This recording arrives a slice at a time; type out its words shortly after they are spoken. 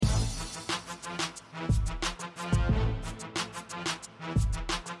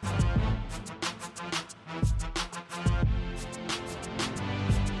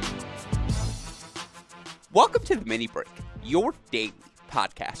Welcome to the Mini Break, your daily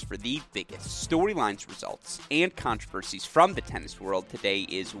podcast for the biggest storylines, results, and controversies from the tennis world. Today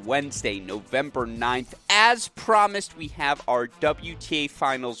is Wednesday, November 9th. As promised, we have our WTA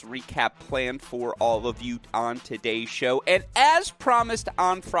Finals recap planned for all of you on today's show. And as promised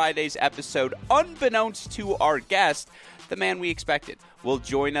on Friday's episode, unbeknownst to our guest, the man we expected will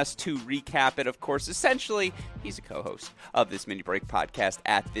join us to recap it. Of course, essentially, he's a co-host of this Mini Break podcast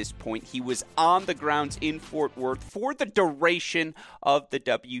at this point. He was on the grounds in Fort Worth for the duration of the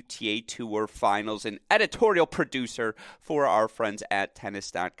WTA Tour Finals, an editorial producer for our friends at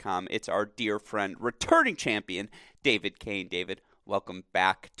Tennis.com. It's our dear friend, returning champion, David Kane. David, welcome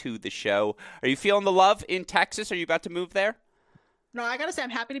back to the show. Are you feeling the love in Texas? Are you about to move there? No, I gotta say, I'm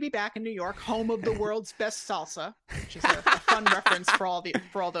happy to be back in New York, home of the world's best salsa, which is a fun reference for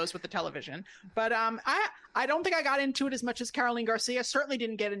all those with the television. But I don't think I got into it as much as Caroline Garcia. Certainly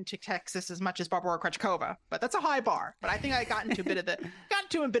didn't get into Texas as much as Barbara Krejcikova, but that's a high bar. But I think I got into a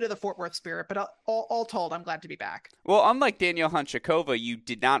bit of the Fort Worth spirit. But all told, I'm glad to be back. Well, unlike Danielle Hunchakova, you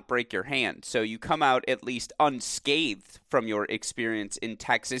did not break your hand, so you come out at least unscathed from your experience in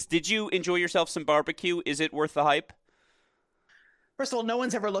Texas. Did you enjoy yourself some barbecue? Is it worth the hype? First of all, no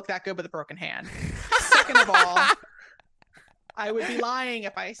one's ever looked that good with a broken hand. Second of all, I would be lying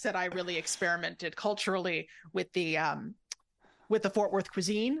if I said I really experimented culturally with the Fort Worth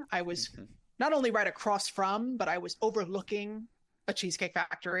cuisine. I was not only right across from, but I was overlooking a Cheesecake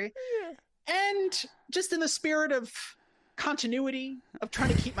Factory. And just in the spirit of continuity, of trying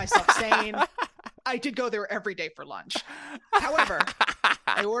to keep myself sane, I did go there every day for lunch. However,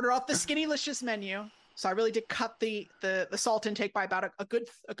 I ordered off the Skinnylicious menu. So I really did cut the salt intake by about a good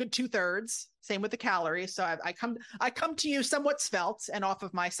 2/3. Same with the calories. So I come to you somewhat svelte and off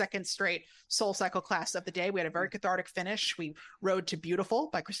of my second straight Soul Cycle class of the day. We had a very cathartic finish. We rode to Beautiful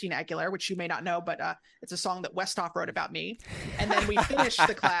by Christina Aguilera, which you may not know, but it's a song that Westhoff wrote about me. And then we finished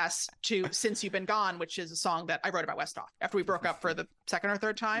the class to Since You've Been Gone, which is a song that I wrote about Westhoff after we broke up for the second or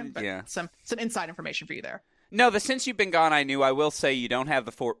third time. But yeah, some inside information for you there. No, the Since You've Been Gone I knew. I will say you don't have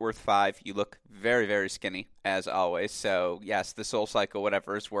the Fort Worth 5. You look very, very skinny, as always. So, yes, the Soul Cycle,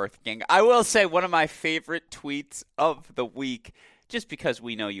 whatever is worth getting. I will say one of my favorite tweets of the week, just because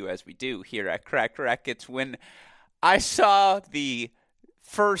we know you as we do here at Cracked Racquets, when I saw the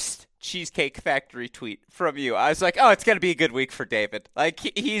first Cheesecake Factory tweet from you. I was like, oh, it's going to be a good week for David. Like,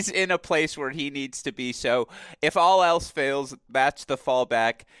 he's in a place where he needs to be. So, if all else fails, that's the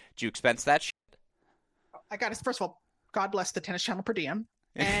fallback. Do you expense that shit? I got to, first of all, God bless the Tennis Channel per diem,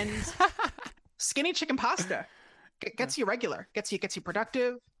 and skinny chicken pasta gets you regular, gets you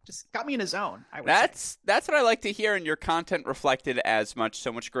productive. Just got me in a zone. That's what I like to hear, and your content reflected as much.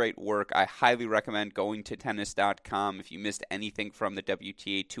 So much great work. I highly recommend going to tennis.com if you missed anything from the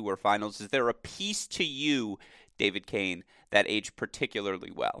WTA Tour Finals. Is there a piece to you, David Kane, that aged particularly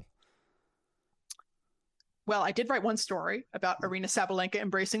well? Well, I did write one story about Aryna Sabalenka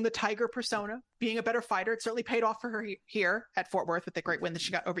embracing the tiger persona, being a better fighter. It certainly paid off for her here at Fort Worth with the great win that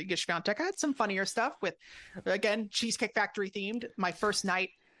she got over Iga Swiatek. I had some funnier stuff with, again, Cheesecake Factory themed. My first night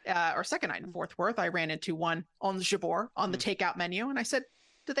or second night in Fort Worth, I ran into one on Jabeur on the takeout menu. And I said,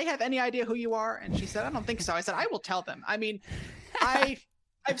 do they have any idea who you are? And she said, I don't think so. I said, I will tell them. I mean, I've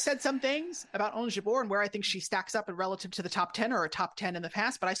said some things about Ons Jabeur and where I think she stacks up in relative to the top 10 or a top 10 in the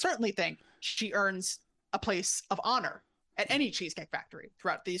past, but I certainly think she earns a place of honor at any Cheesecake Factory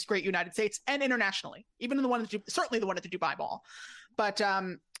throughout these great United States and internationally, even in the one certainly the one at the Dubai Mall. But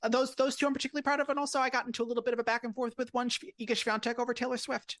those two I'm particularly proud of. And also I got into a little bit of a back and forth with one Iga Swiatek over Taylor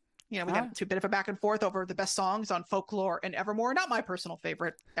Swift. You know, we got into a bit of a back and forth over the best songs on Folklore and Evermore. Not my personal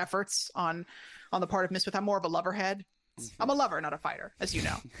favorite efforts on the part of Miss Smith. I'm more of a loverhead. I'm a lover, not a fighter, as you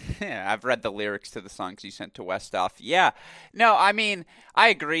know. Yeah, I've read the lyrics to the songs you sent to Westhoff. Yeah. No, I mean, I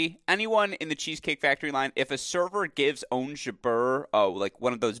agree. Anyone in the Cheesecake Factory line, if a server gives Ons Jabeur, like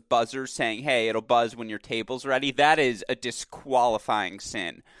one of those buzzers saying, hey, it'll buzz when your table's ready, that is a disqualifying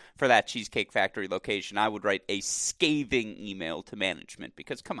sin for that Cheesecake Factory location. I would write a scathing email to management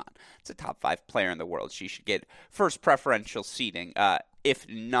because, come on, it's a top 5 player in the world. She should get first preferential seating. If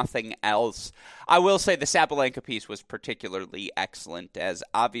nothing else. I will say the Sabalenka piece was particularly excellent, as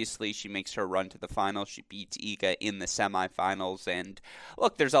obviously she makes her run to the finals. She beats Iga in the semifinals. And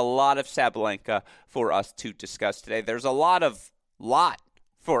look, there's a lot of Sabalenka for us to discuss today. There's a lot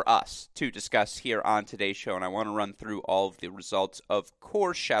for us to discuss here on today's show, and I want to run through all of the results. Of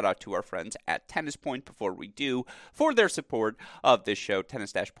course, shout out to our friends at Tennis Point before we do for their support of this show.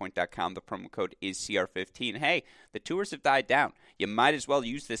 Tennis-point.com. The promo code is CR15. Hey, the tours have died down. You might as well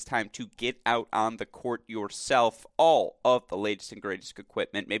use this time to get out on the court yourself. All of the latest and greatest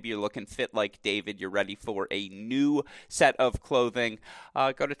equipment. Maybe you're looking fit like David. You're ready for a new set of clothing.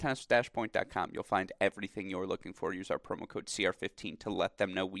 Go to tennis-point.com. You'll find everything you're looking for. Use our promo code CR15 to let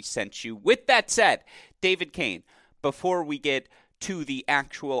them know we sent you. With that said, David Kane, before we get to the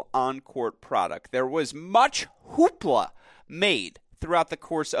actual on-court product, there was much hoopla made throughout the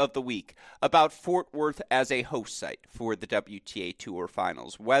course of the week about Fort Worth as a host site for the WTA Tour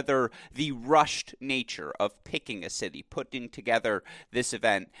Finals, whether the rushed nature of picking a city, putting together this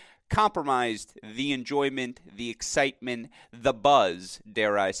event, compromised the enjoyment, the excitement, the buzz,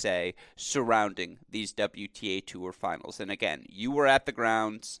 dare I say, surrounding these WTA Tour Finals. And again, you were at the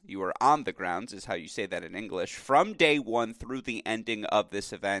grounds, you were on the grounds, is how you say that in English, from day one through the ending of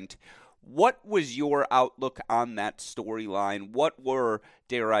this event. What was your outlook on that storyline? What were,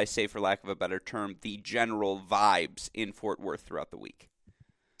 dare I say, for lack of a better term, the general vibes in Fort Worth throughout the week?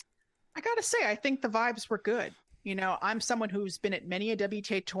 I gotta say, I think the vibes were good. You know, I'm someone who's been at many a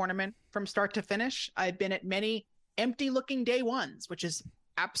WTA tournament from start to finish. I've been at many empty-looking day ones, which is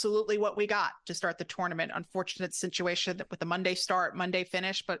absolutely what we got to start the tournament. Unfortunate situation with the Monday start, Monday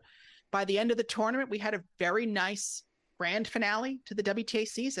finish. But by the end of the tournament, we had a very nice grand finale to the WTA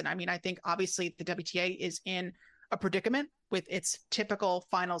season. I mean, I think obviously the WTA is in a predicament with its typical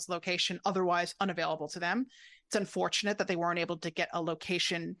finals location otherwise unavailable to them. It's unfortunate that they weren't able to get a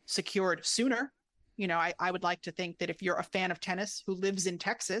location secured sooner. You know, I would like to think that if you're a fan of tennis who lives in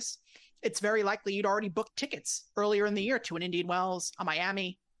Texas, it's very likely you'd already booked tickets earlier in the year to an Indian Wells, a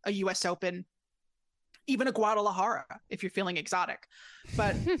Miami, a US Open, even a Guadalajara, if you're feeling exotic.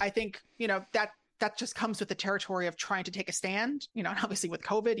 But I think, you know, that just comes with the territory of trying to take a stand, you know, and obviously with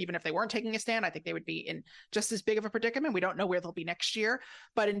COVID, even if they weren't taking a stand, I think they would be in just as big of a predicament. We don't know where they'll be next year.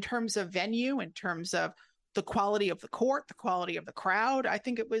 But in terms of venue, in terms of the quality of the court, the quality of the crowd, I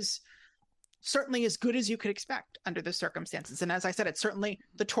think it was certainly as good as you could expect under the circumstances. And as I said, it certainly,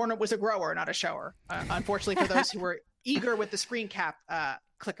 the tournament was a grower, not a shower. Unfortunately, for those who were eager with the screen cap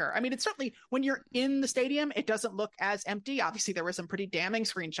clicker. I mean, it's certainly, when you're in the stadium, it doesn't look as empty. Obviously, there were some pretty damning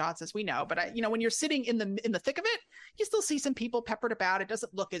screenshots, as we know. But, you know, when you're sitting in the thick of it, you still see some people peppered about. It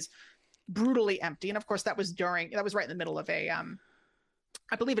doesn't look as brutally empty. And of course, that was right in the middle of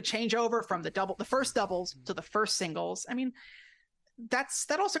I believe a changeover from the first doubles to the first singles. I mean, that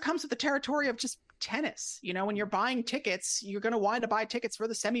also comes with the territory of just tennis. You know, when you're buying tickets, you're going to want to buy tickets for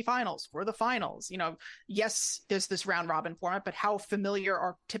the semifinals, for the finals. You know, yes, there's this round robin format, but how familiar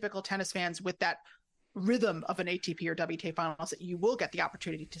are typical tennis fans with that rhythm of an ATP or WTA finals that you will get the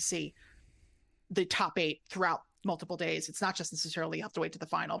opportunity to see the top 8 throughout multiple days? It's not just necessarily you have to wait to the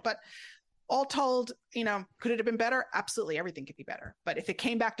final. But all told, you know, could it have been better? Absolutely, everything could be better. But if it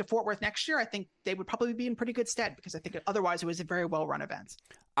came back to Fort Worth next year, I think they would probably be in pretty good stead, because I think otherwise it was a very well-run event.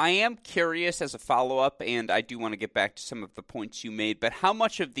 I am curious as a follow-up, and I do want to get back to some of the points you made, but how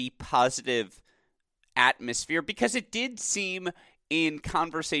much of the positive atmosphere, because it did seem in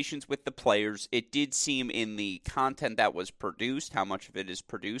conversations with the players, it did seem in the content that was produced, how much of it is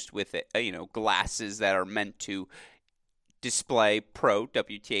produced with, glasses that are meant to display pro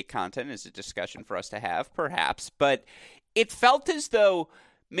WTA content is a discussion for us to have, perhaps. But it felt as though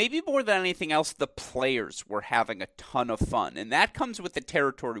maybe more than anything else, the players were having a ton of fun. And that comes with the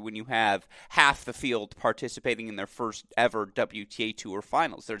territory when you have half the field participating in their first ever WTA Tour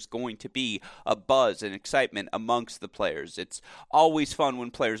Finals. There's going to be a buzz and excitement amongst the players. It's always fun when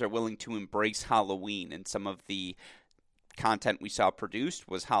players are willing to embrace Halloween, and some of the content we saw produced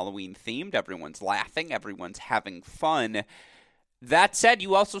was Halloween themed. Everyone's laughing, everyone's having fun. That said,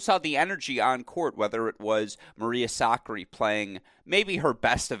 you also saw the energy on court, whether it was Maria Sakkari playing maybe her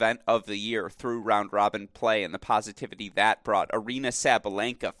best event of the year through round-robin play and the positivity that brought. Aryna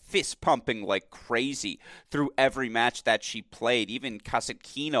Sabalenka fist-pumping like crazy through every match that she played. Even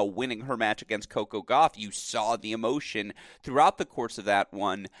Kasatkina winning her match against Coco Gauff. You saw the emotion throughout the course of that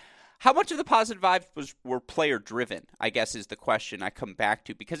one. How much of the positive vibes were player-driven, I guess, is the question I come back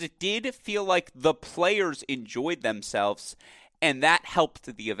to, because it did feel like the players enjoyed themselves, and that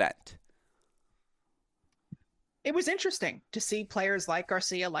helped the event. It was interesting to see players like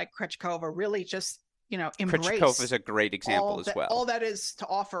Garcia, like Krejcikova, really just, embrace. Krejcikova is a great example as well. All that is to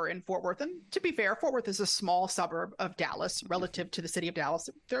offer in Fort Worth. And to be fair, Fort Worth is a small suburb of Dallas relative to the city of Dallas.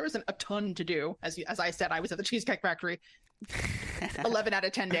 There isn't a ton to do. As I said, I was at the Cheesecake Factory 11 out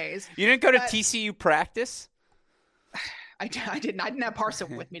of 10 days. You didn't go to TCU practice? I didn't have Parsa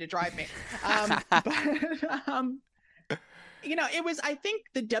with me to drive me. I think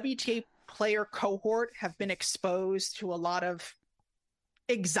the WTA player cohort have been exposed to a lot of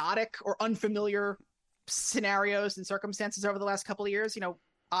exotic or unfamiliar scenarios and circumstances over the last couple of years.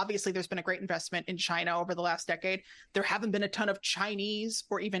 Obviously there's been a great investment in China over the last decade. There haven't been a ton of Chinese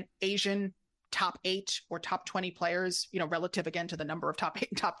or even Asian top 8 or top 20 players, relative again to the number of top 8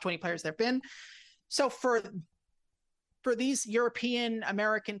 and top 20 players there've been. So for these European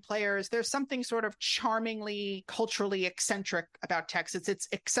American players, there's something sort of charmingly, culturally eccentric about Texas. It's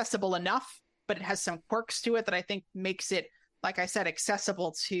accessible enough, but it has some quirks to it that I think makes it, like I said,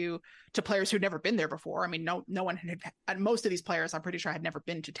 accessible to players who'd never been there before. I mean, no one had, most of these players, I'm pretty sure, had never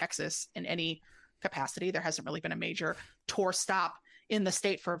been to Texas in any capacity. There hasn't really been a major tour stop in the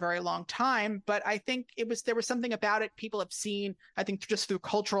state for a very long time, but I think there was something about it people have seen, I think just through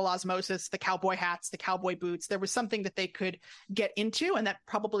cultural osmosis, the cowboy hats, the cowboy boots. There was something that they could get into, and that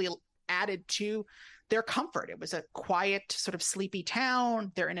probably added to their comfort. It was a quiet, sort of sleepy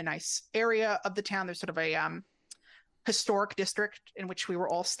town. They're in a nice area of the town. There's sort of a historic district in which we were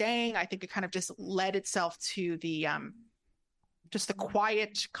all staying. I think it kind of just led itself to the just the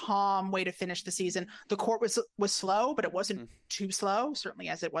quiet, calm way to finish the season. The court was slow, but it wasn't too slow, certainly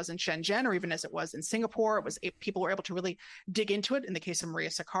as it was in Shenzhen or even as it was in Singapore. People were able to really dig into it. In the case of Maria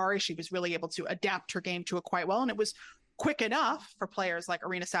Sakkari, she was really able to adapt her game to it quite well, and it was quick enough for players like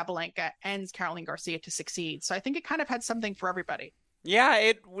Aryna Sabalenka and Caroline Garcia to succeed. So I think it kind of had something for everybody. Yeah,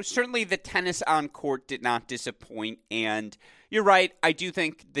 it was certainly the tennis on court did not disappoint, and you're right. I do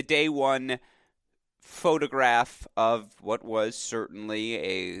think the day one photograph of what was certainly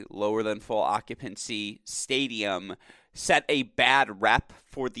a lower than full occupancy stadium set a bad rep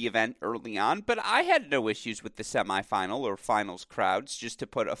for the event early on, but I had no issues with the semifinal or finals crowds. Just to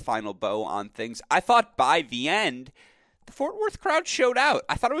put a final bow on things, I thought by the end the Fort Worth crowd showed out.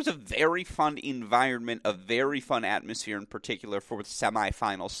 I thought it was a very fun environment, a very fun atmosphere in particular for the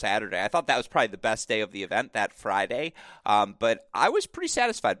semifinal Saturday. I thought that was probably the best day of the event, that Friday, but I was pretty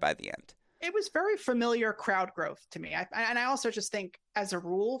satisfied by the end. It was very familiar crowd growth to me. I also just think, as a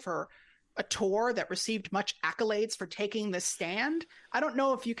rule, for a tour that received much accolades for taking the stand, I don't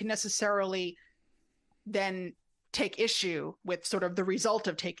know if you can necessarily then take issue with sort of the result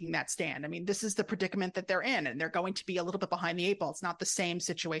of taking that stand. I mean, this is the predicament that they're in, and they're going to be a little bit behind the 8 ball. It's not the same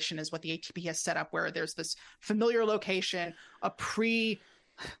situation as what the ATP has set up, where there's this familiar location, a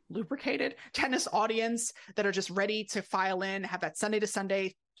pre-lubricated tennis audience that are just ready to file in, have that Sunday to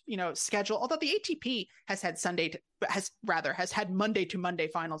Sunday schedule. Although the ATP has had Monday to Monday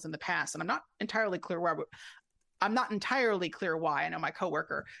finals in the past, and I'm not entirely clear why. I know my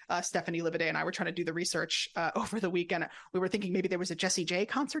coworker Stephanie Livaday and I were trying to do the research over the weekend. We were thinking maybe there was a Jessie J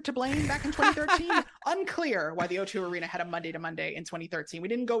concert to blame back in 2013. Unclear why the O2 Arena had a Monday to Monday in 2013. We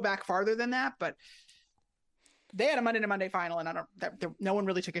didn't go back farther than that, but they had a Monday to Monday final, and no one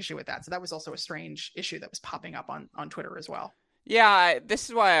really took issue with that. So that was also a strange issue that was popping up on Twitter as well. Yeah, this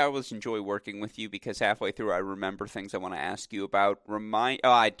is why I always enjoy working with you, because halfway through I remember things I want to ask you about.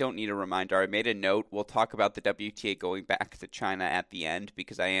 I don't need a reminder. I made a note. We'll talk about the WTA going back to China at the end,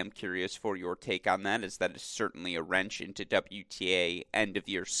 because I am curious for your take on that, as that is certainly a wrench into WTA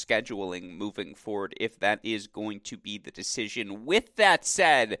end-of-year scheduling moving forward, if that is going to be the decision. With that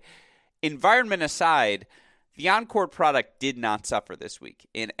said, environment aside, the on-court product did not suffer this week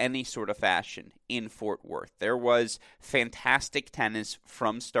in any sort of fashion in Fort Worth. There was fantastic tennis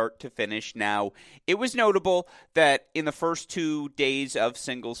from start to finish. Now, it was notable that in the first 2 days of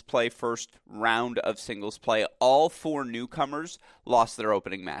singles play, first round of singles play, all 4 newcomers lost their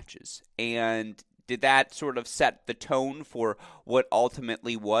opening matches. And did that sort of set the tone for what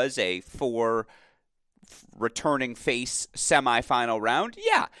ultimately was a 4 returning face semifinal round?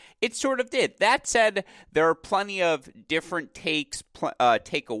 Yeah, it sort of did. That said, there are plenty of different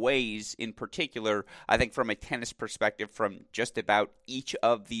takeaways in particular, I think, from a tennis perspective from just about each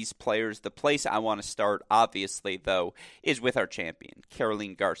of these players. The place I want to start, obviously, though, is with our champion,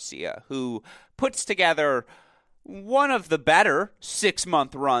 Caroline Garcia, who puts together one of the better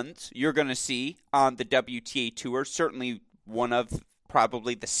 6-month runs you're going to see on the WTA Tour. Certainly one of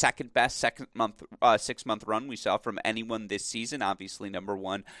probably the second best 6-month run we saw from anyone this season. Obviously, number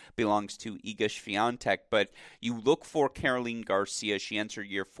one belongs to Iga Swiatek, but you look for Caroline Garcia. She ends her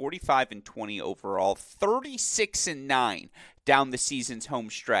year 45-20 overall, 36-9 down the season's home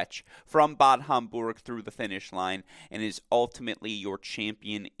stretch from Bad Homburg through the finish line and is ultimately your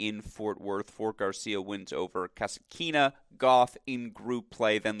champion in Fort Worth. For Garcia wins over Kasatkina, Gauff in group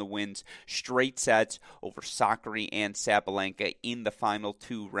play, then the wins straight sets over Sakkari and Sabalenka in the final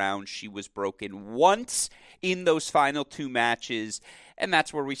 2 rounds. She was broken once in those final 2 matches. And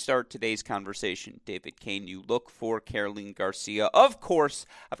that's where we start today's conversation. David Kane, you look for Caroline Garcia. Of course,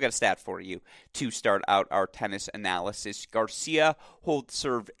 I've got a stat for you to start out our tennis analysis. Garcia holds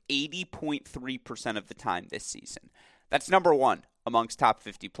serve 80.3% of the time this season. That's number 1 amongst top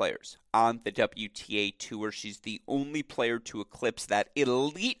 50 players on the WTA Tour. She's the only player to eclipse that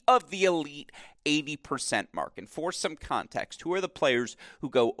elite of the elite 80% mark. And for some context, who are the players who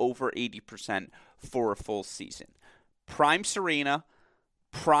go over 80% for a full season? Prime Serena,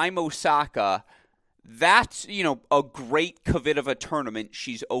 prime Osaka. That's, a great Kvitova tournament.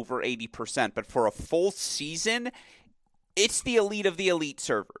 She's over 80%. But for a full season, it's the elite of the elite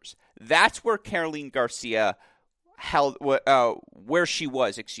servers. That's where Caroline Garcia held, where she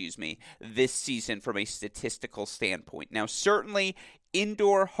was, this season from a statistical standpoint. Now, certainly,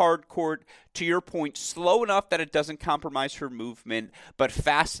 indoor hard court, to your point, slow enough that it doesn't compromise her movement, but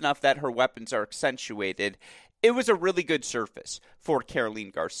fast enough that her weapons are accentuated. It was a really good surface for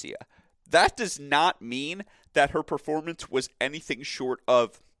Caroline Garcia. That does not mean that her performance was anything short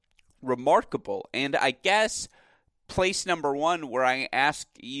of remarkable. And I guess place number 1 where I asked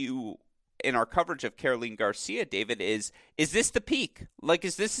you in our coverage of Caroline Garcia, David, is this the peak?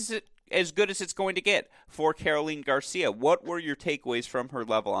 Is this as good as it's going to get for Caroline Garcia? What were your takeaways from her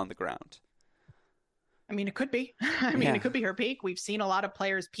level on the ground? I mean, it could be. It could be her peak. We've seen a lot of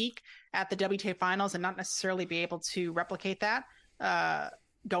players peak at the WTA finals and not necessarily be able to replicate that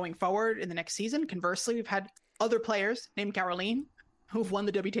going forward in the next season. Conversely, we've had other players named Caroline who've won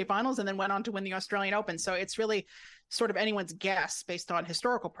the WTA finals and then went on to win the Australian Open. So it's really sort of anyone's guess based on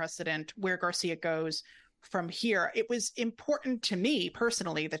historical precedent where Garcia goes from here. It was important to me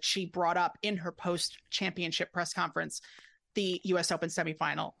personally that she brought up in her post-championship press conference the U.S. Open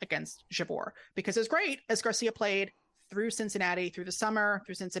semifinal against Jabeur, because as great as Garcia played through Cincinnati, through the summer,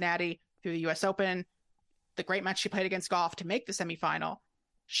 through Cincinnati, through the U.S. Open, the great match she played against Gauff to make the semifinal,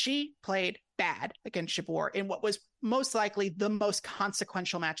 she played bad against Jabeur in what was most likely the most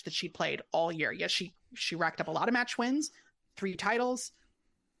consequential match that she played all year. Yes, she racked up a lot of match wins, 3 titles.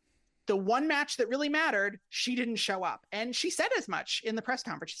 The one match that really mattered, she didn't show up. And she said as much in the press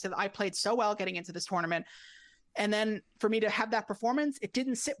conference. She said, I played so well getting into this tournament. And then for me to have that performance, it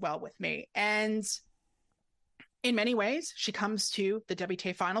didn't sit well with me. And in many ways, she comes to the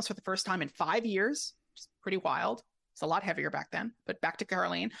WTA finals for the first time in 5 years. It's pretty wild. It's a lot heavier back then, but back to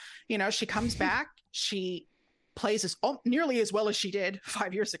Caroline. She comes back. She plays nearly as well as she did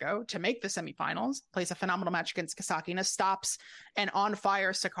 5 years ago to make the semifinals, plays a phenomenal match against Kasatkina, stops an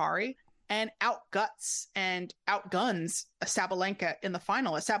on-fire Sakkari, and outguts and outguns a Sabalenka in the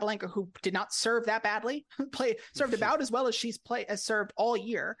final. A Sabalenka who did not serve that badly, served about as well as she's served all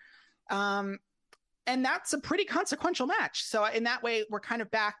year. And that's a pretty consequential match. So in that way, we're kind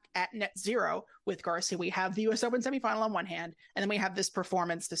of back at net zero with Garcia. We have the U.S. Open semifinal on one hand, and then we have this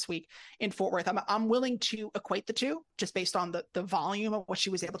performance this week in Fort Worth. I'm willing to equate the two just based on the volume of what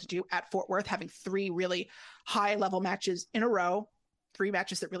she was able to do at Fort Worth, having 3 really high-level matches in a row, 3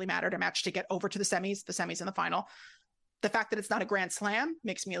 matches that really mattered, a match to get over to the semis and the final. The fact that it's not a Grand Slam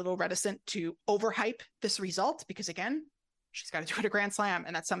makes me a little reticent to overhype this result because, again, she's got to do it a Grand Slam,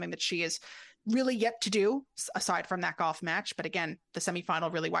 and that's something that she is really yet to do aside from that Gauff match. But again, the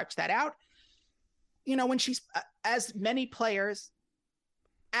semifinal really wipes that out. When she's as many players,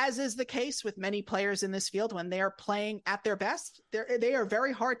 as is the case with many players in this field, when they are playing at their best, they are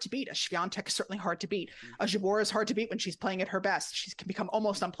very hard to beat. A Swiatek is certainly hard to beat. A Jabeur is hard to beat when she's playing at her best. She can become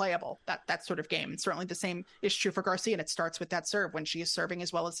almost unplayable, that sort of game. And certainly the same is true for Garcia, and it starts with that serve. When she is serving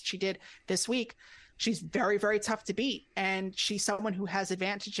as well as she did this week, she's very, very tough to beat. And she's someone who has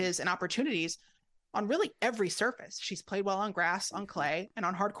advantages and opportunities on really every surface. She's played well on grass, on clay, and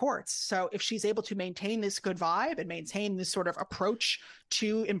on hard courts. So if she's able to maintain this good vibe and maintain this sort of approach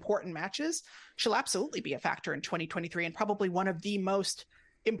to important matches, she'll absolutely be a factor in 2023 and probably one of the most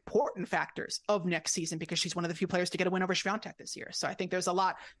important factors of next season because she's one of the few players to get a win over Swiatek this year. So I think there's a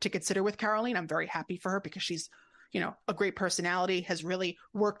lot to consider with Caroline. I'm very happy for her because she's a great personality, has really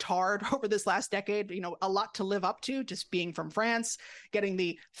worked hard over this last decade, a lot to live up to, just being from France, getting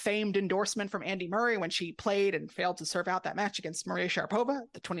the famed endorsement from Andy Murray when she played and failed to serve out that match against Maria Sharapova,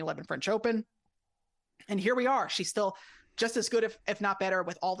 the 2011 French Open. And here we are. She's still just as good, if not better,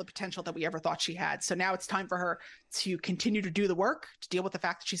 with all the potential that we ever thought she had. So now it's time for her to continue to do the work, to deal with the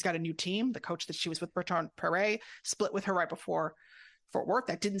fact that she's got a new team. The coach that she was with, Bertrand Perret, split with her right before Fort Worth.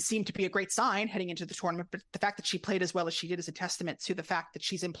 That didn't seem to be a great sign heading into the tournament, but the fact that she played as well as she did is a testament to the fact that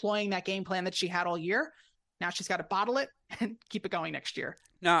she's employing that game plan that she had all year. Now she's got to bottle it and keep it going next year.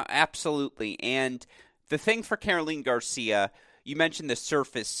 No, absolutely. And the thing for Caroline Garcia, you mentioned the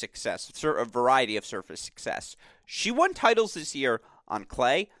surface success, a variety of surface success. She won titles this year on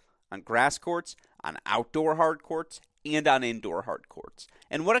clay, on grass courts, on outdoor hard courts, and on indoor hard courts.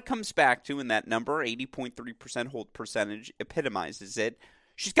 And what it comes back to in that number, 80.3% hold percentage, epitomizes it.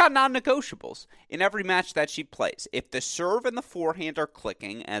 She's got non-negotiables in every match that she plays. If the serve and the forehand are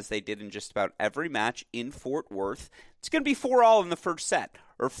clicking, as they did in just about every match in Fort Worth, it's going to be 4-all in the first set,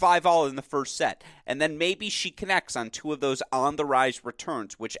 or 5-all in the first set. And then maybe she connects on two of those on-the-rise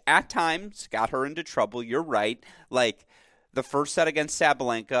returns, which at times got her into trouble. You're right. Like the first set against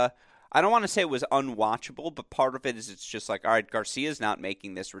Sabalenka, I don't want to say it was unwatchable, but part of it is it's just like, all right, Garcia's not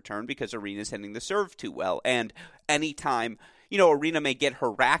making this return because Arena's hitting the serve too well. And anytime, Arena may get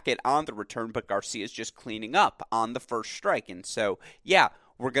her racket on the return, but Garcia's just cleaning up on the first strike. And so, yeah,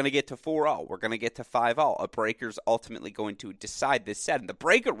 we're going to get to 4-all. We're going to get to 5-all. A breaker's ultimately going to decide this set. And the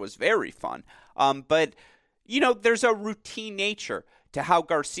breaker was very fun. But, there's a routine nature to how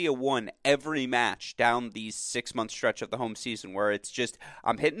Garcia won every match down these 6-month stretch of the home season, where it's just,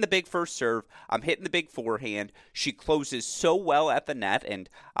 I'm hitting the big first serve, I'm hitting the big forehand. She closes so well at the net, and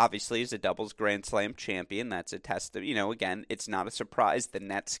obviously as a doubles Grand Slam champion, that's a test of, again, it's not a surprise. The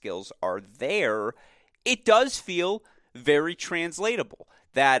net skills are there. It does feel very translatable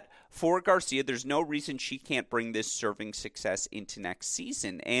that for Garcia, there's no reason she can't bring this serving success into next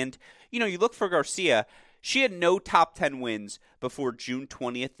season. And, you look for Garcia, she had no top 10 wins before June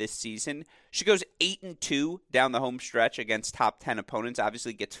 20th this season. She goes 8-2 down the home stretch against top 10 opponents.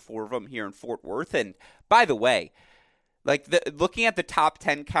 Obviously gets 4 of them here in Fort Worth. And by the way, looking at the top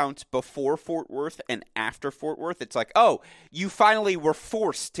 10 counts before Fort Worth and after Fort Worth, it's like, oh, you finally were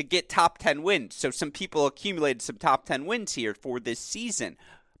forced to get top 10 wins. So some people accumulated some top 10 wins here for this season.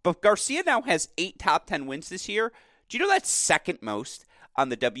 But Garcia now has 8 top 10 wins this year. Do you know that's second most on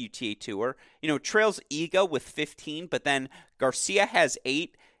the WTA Tour? Trails Iga with 15, but then Garcia has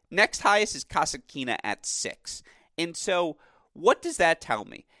 8. Next highest is Kasatkina at 6. And so what does that tell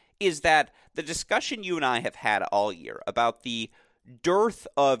me? Is that the discussion you and I have had all year about the dearth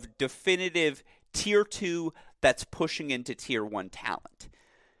of definitive Tier 2 that's pushing into Tier 1 talent.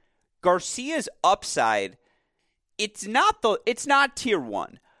 Garcia's upside, it's not Tier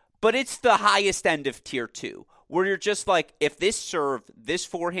 1, but it's the highest end of Tier 2. Where you're just like, if this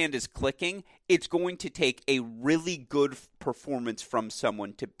forehand is clicking, it's going to take a really good performance from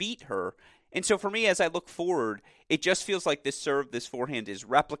someone to beat her. And so for me, as I look forward, it just feels like this forehand is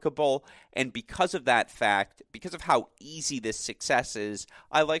replicable. And because of that fact, because of how easy this success is,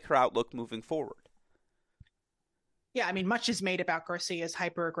 I like her outlook moving forward. Yeah, much is made about Garcia's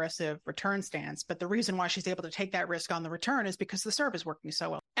hyper-aggressive return stance, but the reason why she's able to take that risk on the return is because the serve is working so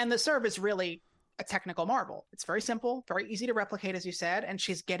well. And the serve is really a technical marvel. It's very simple, very easy to replicate, as you said, and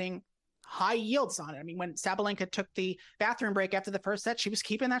she's getting high yields on it. When Sabalenka took the bathroom break after the first set, she was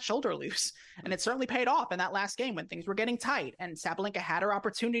keeping that shoulder loose, and it certainly paid off in that last game when things were getting tight, and Sabalenka had her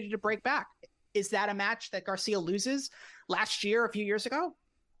opportunity to break back. Is that a match that Garcia loses last year, a few years ago?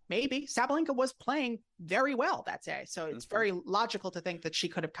 Maybe. Sabalenka was playing very well that day, so it's very logical to think that she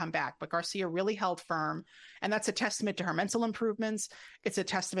could have come back, but Garcia really held firm, and that's a testament to her mental improvements. It's a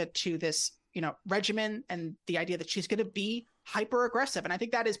testament to this regimen and the idea that she's going to be hyper aggressive. And I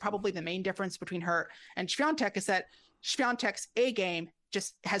think that is probably the main difference between her and Swiatek, is that Swiatek's A game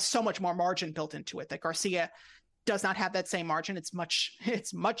just has so much more margin built into it that Garcia does not have that same margin. It's much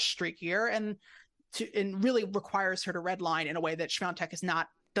streakier and really requires her to redline in a way that Swiatek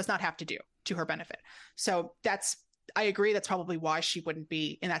does not have to do to her benefit. So I agree. That's probably why she wouldn't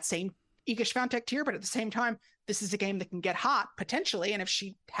be in that same Iga Swiatek tier, but at the same time, this is a game that can get hot potentially, and if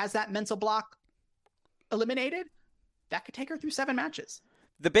she has that mental block eliminated, that could take her through 7 matches.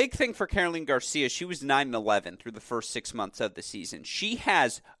 The big thing for Caroline Garcia, she was 9-11 through the first 6 months of the season. She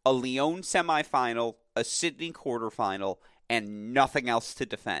has a Lyon semifinal, a Sydney quarterfinal, and nothing else to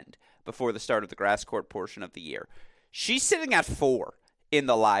defend before the start of the grass court portion of the year. She's sitting at 4 in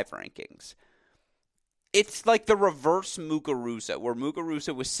the live rankings. It's like the reverse Muguruza, where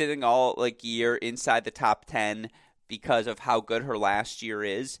Muguruza was sitting all year inside the top 10 because of how good her last year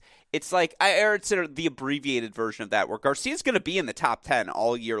is. it's like it's the abbreviated version of that, where Garcia's going to be in the top 10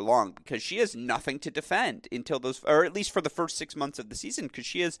 all year long because she has nothing to defend until those, or at least for the first 6 months of the season, because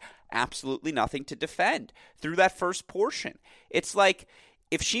she has absolutely nothing to defend through that first portion. It's like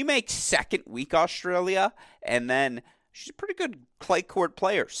if she makes second week Australia, and then she's a pretty good clay court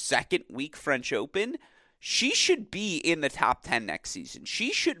player, second week French Open, she should be in the top 10 next season.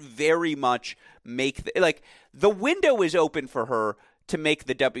 She should very much make the window is open for her to make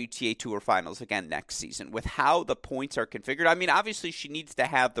the WTA Tour Finals again next season with how the points are configured. I mean, obviously she needs to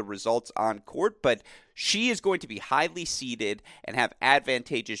have the results on court, but she is going to be highly seeded and have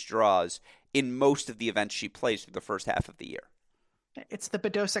advantageous draws in most of the events she plays through the first half of the year. It's the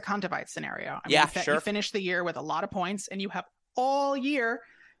Badosa Kontaveit scenario. Sure. You finish the year with a lot of points and you have all year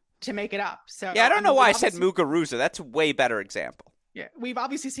to make it up. So yeah, I don't know why I said Muguruza. That's a way better example. Yeah, we've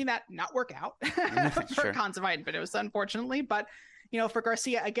obviously seen that not work out for Kontaveit and Badosa, unfortunately, but for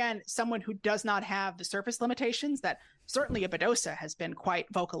Garcia, again, someone who does not have the surface limitations that certainly a Badosa has been quite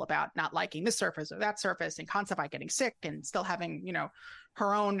vocal about, not liking this surface or that surface, and Kontaveit getting sick and still having,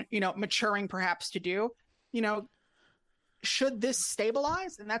 her own, maturing perhaps to do, should this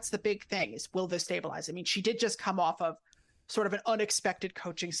stabilize? And that's the big thing, is will this stabilize? I mean, she did just come off of sort of an unexpected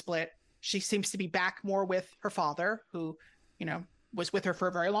coaching split. She seems to be back more with her father, who, was with her for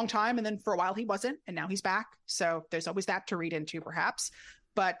a very long time, and then for a while he wasn't, and now he's back. So there's always that to read into, perhaps.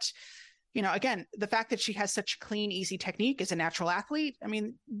 But, again, the fact that she has such clean, easy technique as a natural athlete, I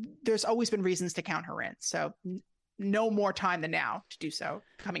mean, there's always been reasons to count her in. So no more time than now to do so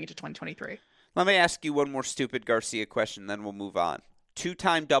coming into 2023. Let me ask you one more stupid Garcia question, then we'll move on.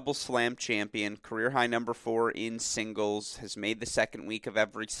 Two-time double slam champion, career high number 4 in singles, has made the second week of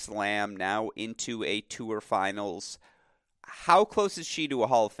every slam, now into a tour finals. How close is she to a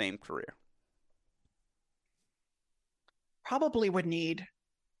Hall of Fame career? Probably would need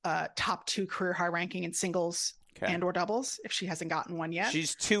a top 2 career high ranking in singles and or doubles if she hasn't gotten one yet.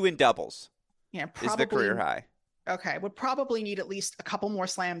 She's 2 in doubles. Yeah, probably is the career high. Okay, would probably need at least a couple more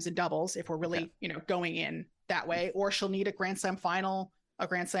slams in doubles if we're really, going in that way. Or she'll need a Grand Slam final, a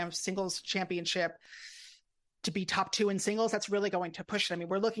Grand Slam singles championship to be top 2 in singles. That's really going to push it. I mean,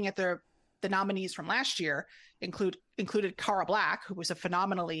 we're looking at the nominees from last year included Cara Black, who was a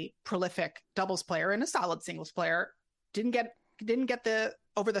phenomenally prolific doubles player and a solid singles player. Didn't get the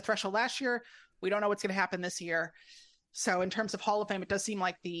over the threshold last year. We don't know what's going to happen this year. So in terms of Hall of Fame, it does seem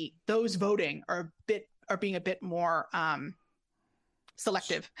like those voting are being a bit more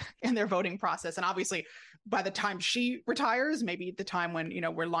selective in their voting process. And obviously, by the time she retires, maybe the time when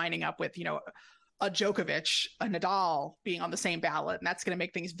we're lining up with a Djokovic, a Nadal being on the same ballot, and that's going to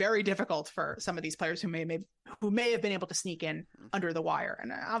make things very difficult for some of these players who may have been able to sneak in under the wire.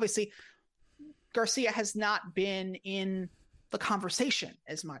 And obviously, Garcia has not been in the conversation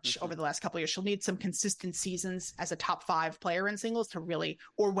as much over the last couple of years. She'll need some consistent seasons as a top 5 player in singles to really,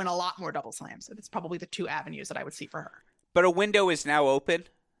 or win a lot more double slams. It's probably the 2 avenues that I would see for her. But a window is now open.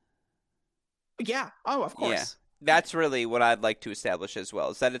 Yeah. Oh, of course. Yeah. That's really what I'd like to establish as well,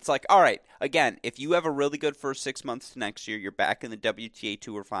 is that it's like, all right, again, if you have a really good first 6 months to next year, you're back in the WTA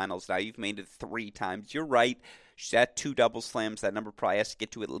Tour Finals. Now you've made it 3 times. You're right. She's at 2 double slams. That number probably has to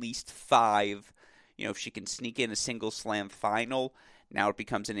get to at least 5. If she can sneak in a single slam final, now it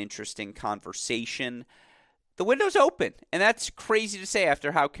becomes an interesting conversation. The window's open, and that's crazy to say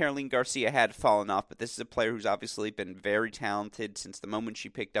after how Caroline Garcia had fallen off, but this is a player who's obviously been very talented since the moment she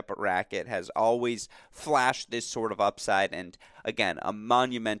picked up a racket, has always flashed this sort of upside, and again, a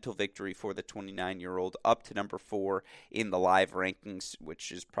monumental victory for the 29-year-old, up to number 4 in the live rankings,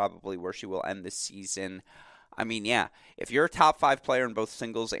 which is probably where she will end the season. I mean, yeah, if you're a top 5 player in both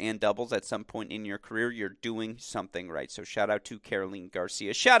singles and doubles at some point in your career, you're doing something right. So shout out to Caroline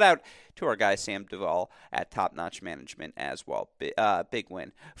Garcia. Shout out to our guy Sam Duvall at Top Notch Management as well. Big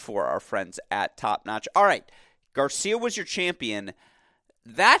win for our friends at Top Notch. All right, Garcia was your champion.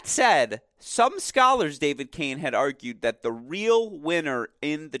 That said, some scholars, David Kane, had argued that the real winner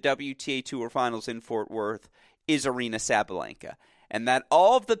in the WTA Tour Finals in Fort Worth is Aryna Sabalenka. And that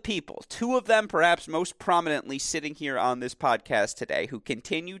all of the people, 2 of them perhaps most prominently sitting here on this podcast today, who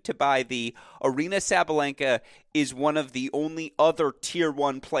continue to buy the Aryna Sabalenka is one of the only other Tier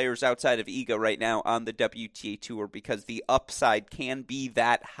 1 players outside of Iga right now on the WTA Tour because the upside can be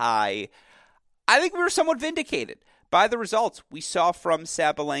that high. I think we were somewhat vindicated by the results we saw from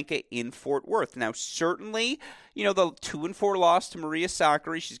Sabalenka in Fort Worth. Now, certainly, the 2-4 loss to Maria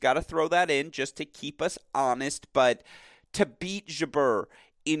Sakkari, she's got to throw that in just to keep us honest, but to beat Jabeur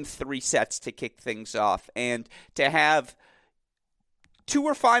in 3 sets to kick things off, and to have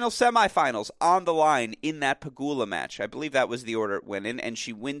Tour final semifinals on the line in that Pegula match. I believe that was the order it went in, and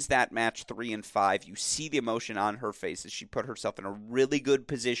she wins that match 3-5. You see the emotion on her face as she put herself in a really good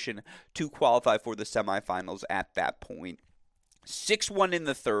position to qualify for the semifinals at that point. 6-1 in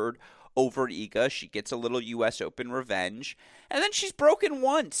the third over Iga. She gets a little U.S. Open revenge. And then she's broken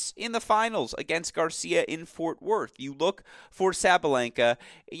once in the finals against Garcia in Fort Worth. You look for Sabalenka.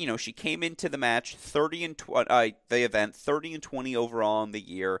 She came into the match 30-20 overall in the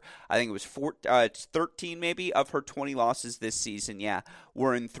year. I think it was 13 maybe of her 20 losses this season. Yeah,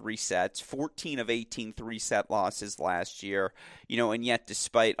 were in 3 sets. 14 of 18 3-set losses last year. And yet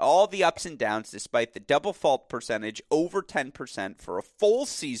despite all the ups and downs, despite the double fault percentage over 10% for a full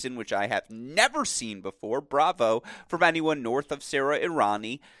season, which I have never seen before. Bravo from anyone north of Sarah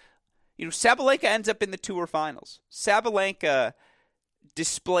Irani. Sabalenka ends up in the Tour finals. Sabalenka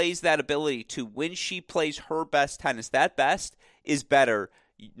displays that ability to, when she plays her best tennis, that best is better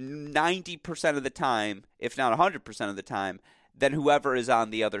 90% of the time, if not 100% of the time, than whoever is on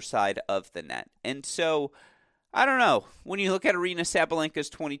the other side of the net. And so, I don't know. When you look at Arena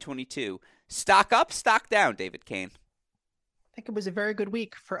Sabalenka's 2022, stock up, stock down, David Kane. I think it was a very good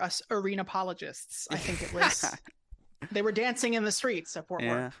week for us arena apologists. I think it was. They were dancing in the streets of Fort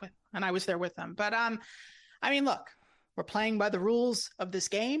Worth, and I was there with them. But look, we're playing by the rules of this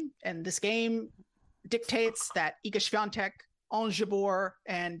game, and this game dictates that Iga Swiatek, Ons Jabeur,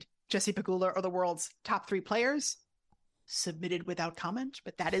 and Jessie Pegula are the world's top 3 players. Submitted without comment,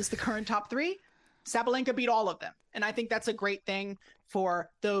 but that is the current top 3. Sabalenka beat all of them. And I think that's a great thing for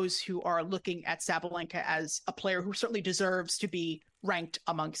those who are looking at Sabalenka as a player who certainly deserves to be ranked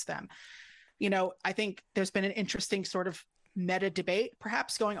amongst them. I think there's been an interesting sort of meta debate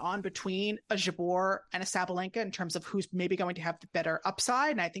perhaps going on between a Jabeur and a Sabalenka in terms of who's maybe going to have the better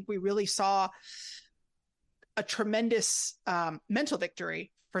upside. And I think we really saw a tremendous mental victory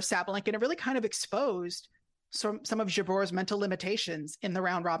for Sabalenka, and it really kind of exposed some of Jabeur's mental limitations in the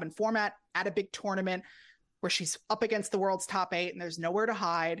round robin format at a big tournament where she's up against the world's top 8 and there's nowhere to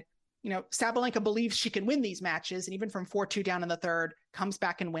hide. Sabalenka believes she can win these matches, and even from 4-2 down in the third, comes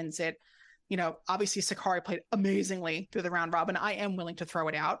back and wins it. Obviously Sakkari played amazingly through the round robin. I am willing to throw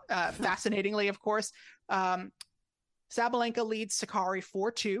it out. Fascinatingly, of course, Sabalenka leads Sakkari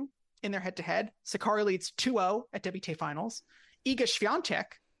 4-2 in their head-to-head. Sakkari leads 2-0 at WTA finals. Iga Swiatek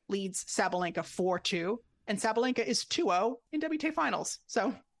leads Sabalenka 4-2. And Sabalenka is 2-0 in WTA finals. So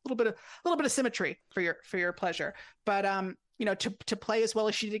a little bit of symmetry for your pleasure. But to play as well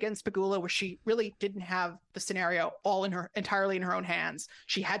as she did against Pegula, where she really didn't have the scenario entirely in her own hands.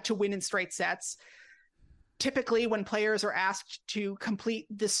 She had to win in straight sets. Typically, when players are asked to complete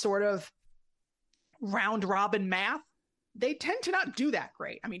this sort of round robin math, they tend to not do that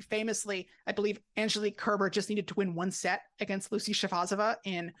great. I mean, famously, I believe Angelique Kerber just needed to win 1 set against Lucy Shafazova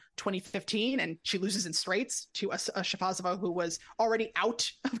in 2015, and she loses in straights to a Shafazova who was already out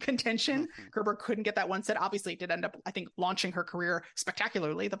of contention. Kerber couldn't get that 1 set. Obviously, it did end up, I think, launching her career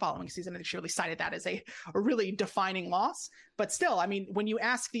spectacularly the following season. I think she really cited that as a really defining loss. But still, I mean, when you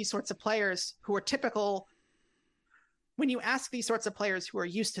ask these sorts of players who are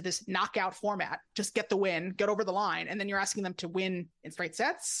used to this knockout format, just get the win, get over the line, and then you're asking them to win in straight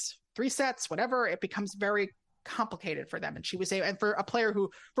sets, 3 sets, whatever, it becomes very complicated for them. And and for a player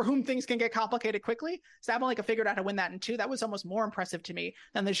for whom things can get complicated quickly, Sabalenka figured out how to win that in 2. That was almost more impressive to me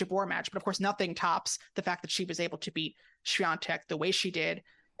than the Jabeur match. But of course, nothing tops the fact that she was able to beat Swiatek the way she did,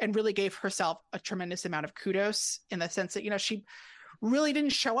 and really gave herself a tremendous amount of kudos in the sense that, she really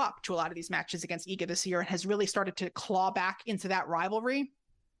didn't show up to a lot of these matches against Iga this year and has really started to claw back into that rivalry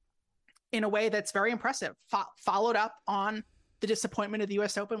in a way that's very impressive. Followed up on the disappointment of the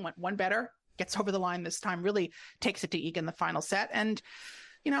U.S. Open, went one better, gets over the line this time, really takes it to Iga in the final set. And,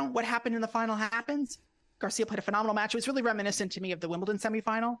 what happened in the final happens. Garcia played a phenomenal match. It was really reminiscent to me of the Wimbledon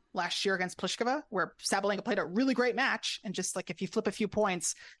semifinal last year against Pliskova, where Sabalenka played a really great match. And just like if you flip a few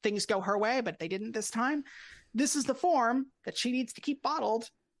points, things go her way, but they didn't this time. This is the form that she needs to keep bottled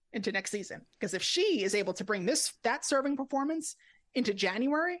into next season. Because if she is able to bring that serving performance into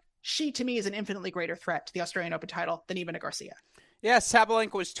January, she, to me, is an infinitely greater threat to the Australian Open title than even a Garcia. Yeah,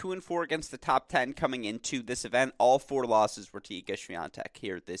 Sabalenka was 2-4 against the top 10 coming into this event. All 4 losses were to Iga Swiatek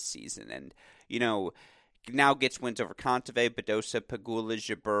here this season. And, now gets wins over Kontaveit, Badosa, Pegula,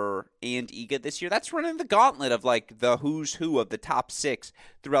 Jabeur, and Iga this year. That's running the gauntlet of the who's who of the top 6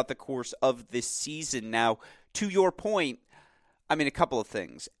 throughout the course of this season. Now, to your point, a couple of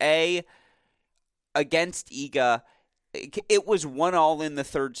things. Against Iga, it was 1-1 in the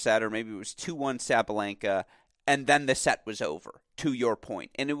third set, or maybe it was 2-1 Sabalenka, and then the set was over, to your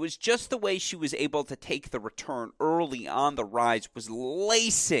point. And it was just the way she was able to take the return early on the rise, was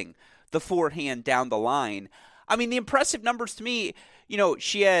lacing the forehand down the line. I mean, the impressive numbers to me,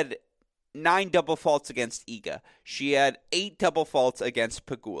 she had 9 double faults against Iga. She had 8 double faults against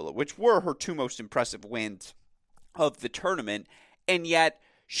Pegula, which were her 2 most impressive wins of the tournament. And yet,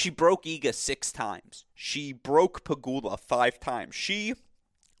 she broke Iga 6 times. She broke Pegula 5 times. She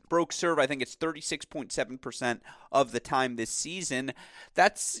broke serve, I think it's 36.7% of the time this season.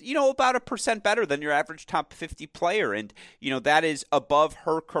 That's, about 1% better than your average top 50 player. And, that is above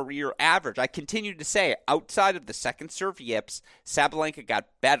her career average. I continue to say, outside of the second serve yips, Sabalenka got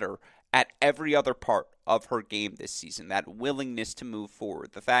better at every other part of her game this season. That willingness to move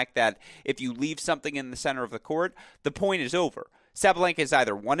forward. The fact that if you leave something in the center of the court, the point is over. Sabalenka has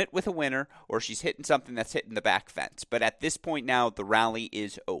either won it with a winner or she's hitting something that's hitting the back fence. But at this point now, the rally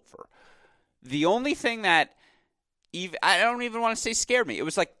is over. The only thing that I don't even want to say scared me, it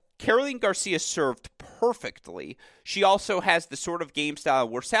was like Caroline Garcia served perfectly. She also has the sort of game style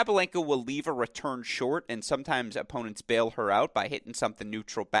where Sabalenka will leave a return short and sometimes opponents bail her out by hitting something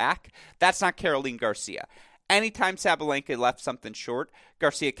neutral back. That's not Caroline Garcia. Anytime Sabalenka left something short,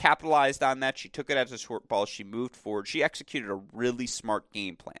 Garcia capitalized on that. She took it as a short ball. She moved forward. She executed a really smart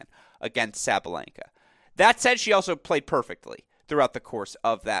game plan against Sabalenka. That said, she also played perfectly throughout the course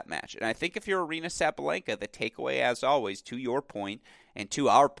of that match. And I think if you're Aryna Sabalenka, the takeaway, as always, to your point and to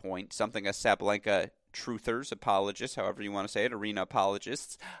our point, something us Sabalenka truthers, apologists, however you want to say it, Aryna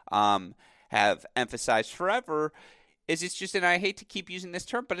apologists, have emphasized forever, is it's just, and I hate to keep using this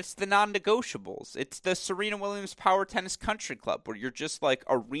term, but it's the non-negotiables. It's the Serena Williams Power Tennis Country Club, where you're just like,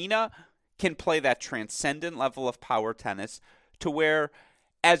 Aryna can play that transcendent level of power tennis to where,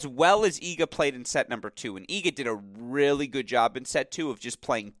 as well as Iga played in set number 2, and Iga did a really good job in set 2 of just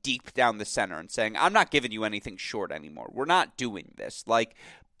playing deep down the center and saying, I'm not giving you anything short anymore. We're not doing this. Like,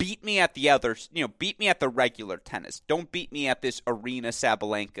 beat me at the others, beat me at the regular tennis. Don't beat me at this Aryna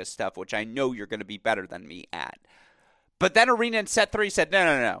Sabalenka stuff, which I know you're going to be better than me at. But then Aryna in set 3 said,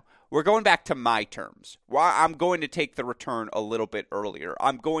 no. We're going back to my terms. I'm going to take the return a little bit earlier.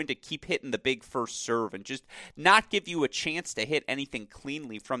 I'm going to keep hitting the big first serve and just not give you a chance to hit anything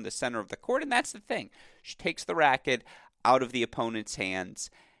cleanly from the center of the court. And that's the thing. She takes the racket out of the opponent's hands.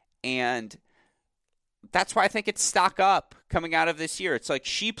 And that's why I think it's stock up coming out of this year. It's like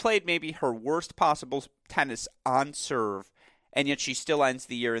she played maybe her worst possible tennis on serve, and yet she still ends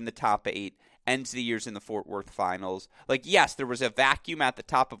the year in the top 8. Ends the years in the Fort Worth finals. Like, yes, there was a vacuum at the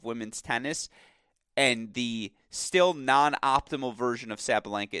top of women's tennis, and the still non-optimal version of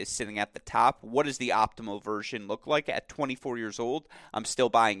Sabalenka is sitting at the top. What does the optimal version look like at 24 years old? I'm still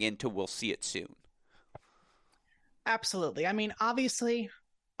buying into we'll see it soon. Absolutely. I mean, obviously,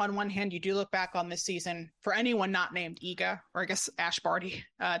 on one hand, you do look back on this season for anyone not named Iga, or I guess Ash Barty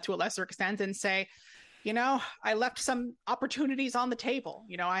to a lesser extent, and say, I left some opportunities on the table.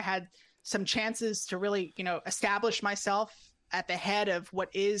 I had some chances to really, establish myself at the head of what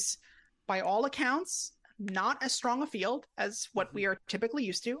is, by all accounts, not as strong a field as what we are typically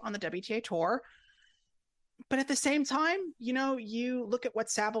used to on the WTA Tour. But at the same time, you look at what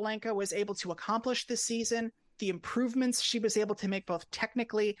Sabalenka was able to accomplish this season, the improvements she was able to make both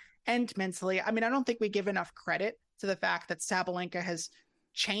technically and mentally. I mean, I don't think we give enough credit to the fact that Sabalenka has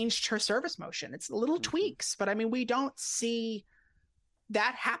changed her service motion. It's little tweaks, but I mean, we don't see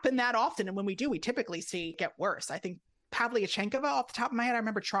that happen that often. And when we do, we typically see it get worse. I think Pavlyuchenkova, off the top of my head, I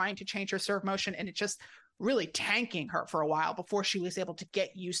remember trying to change her serve motion and it just really tanking her for a while before she was able to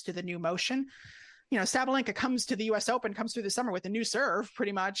get used to the new motion. Sabalenka comes to the US Open, comes through the summer with a new serve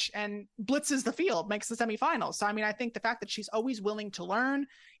pretty much and blitzes the field, makes the semifinals. So, I mean, I think the fact that she's always willing to learn,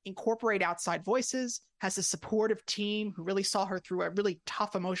 incorporate outside voices, has a supportive team who really saw her through a really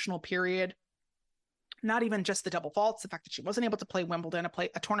tough emotional period. Not even just the double faults, the fact that she wasn't able to play Wimbledon,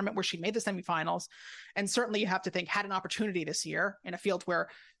 a tournament where she made the semifinals. And certainly you have to think had an opportunity this year in a field where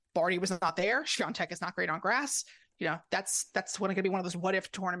Barty was not there. Swiatek is not great on grass. That's going to be one of those what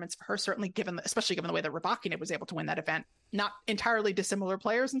if tournaments for her, certainly especially given the way that Rybakina was able to win that event. Not entirely dissimilar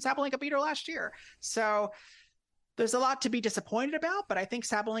players, and Sabalenka beat her last year. So there's a lot to be disappointed about, but I think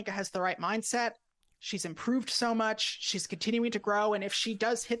Sabalenka has the right mindset. She's improved so much. She's continuing to grow. And if she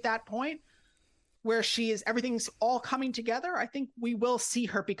does hit that point where everything's all coming together, I think we will see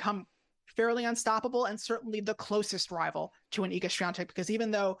her become fairly unstoppable and certainly the closest rival to an Iga Swiatek, because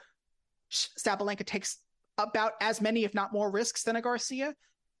even though Sabalenka takes about as many, if not more risks than a Garcia,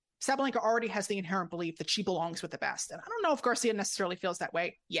 Sabalenka already has the inherent belief that she belongs with the best. And I don't know if Garcia necessarily feels that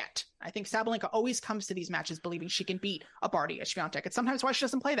way yet. I think Sabalenka always comes to these matches believing she can beat a Barty, a Swiatek. It's sometimes why she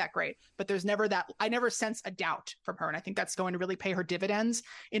doesn't play that great, but there's never that, I never sense a doubt from her. And I think that's going to really pay her dividends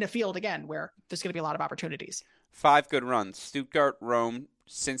in a field, again, where there's going to be a lot of opportunities. 5 good runs: Stuttgart, Rome,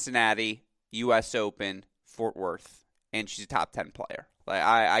 Cincinnati, U.S. Open, Fort Worth, and she's a top 10 player. Like,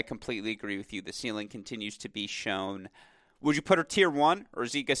 I completely agree with you. The ceiling continues to be shown. Would you put her tier 1, or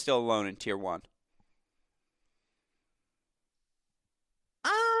is Iga still alone in tier 1?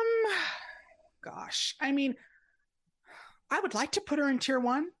 Gosh. I mean, I would like to put her in tier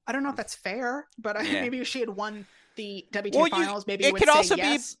 1. I don't know if that's fair, but maybe if she had won the WTA finals, maybe it would could also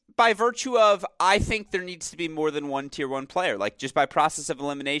yes. Be by virtue of, I think there needs to be more than one tier 1 player. Like, just by process of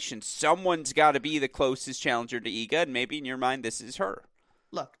elimination, someone's got to be the closest challenger to Iga, and maybe in your mind, this is her.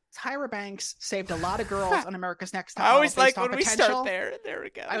 Look, Tyra Banks saved a lot of girls on America's Next Top Model. I always like when we start there. There we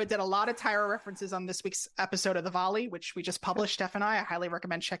go. I did a lot of Tyra references on this week's episode of The Volley, which we just published, Steph and I highly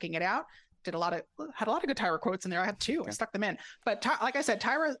recommend checking it out. Had a lot of good Tyra quotes in there. I had 2. I stuck them in. But like I said,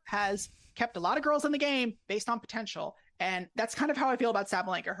 Tyra has kept a lot of girls in the game based on potential. And that's kind of how I feel about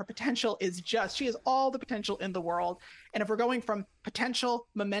Sabalenka. Her potential is she has all the potential in the world. And if we're going from potential,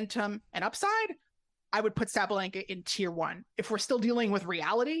 momentum, and upside, I would put Sabalenka in tier 1. If we're still dealing with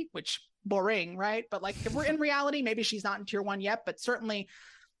reality, which boring, right? But like if we're in reality, maybe she's not in tier 1 yet, but certainly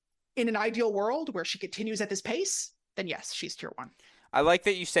in an ideal world where she continues at this pace, then yes, she's tier 1. I like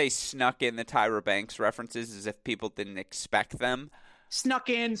that you say snuck in the Tyra Banks references as if people didn't expect them. Snuck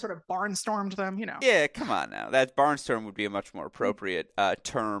in, sort of barnstormed them, you know. Yeah, come on now. That barnstorm would be a much more appropriate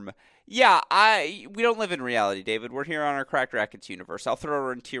term. Yeah, we don't live in reality, David. We're here on our Cracked Rackets universe. I'll throw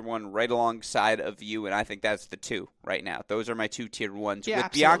her in tier 1 right alongside of you, and I think that's the 2 right now. Those are my 2 tier 1s. Yeah, with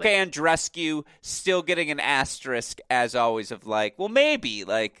absolutely. Bianca Andreescu still getting an asterisk, as always, of like, well, maybe,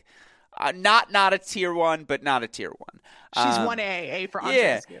 like, not a tier 1, but not a tier 1. She's 1A, A for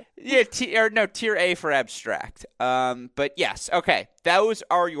Andreescu. Yeah, tier A for abstract. But yes, okay. Those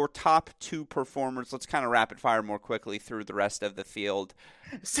are your top 2 performers. Let's kind of rapid fire more quickly through the rest of the field.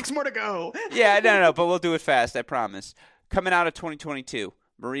 6 more to go. Yeah, no, but we'll do it fast, I promise. Coming out of 2022,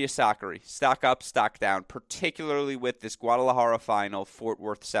 Maria Sakkari, stock up, stock down, particularly with this Guadalajara final, Fort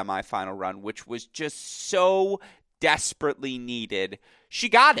Worth semifinal run, which was just so desperately needed. She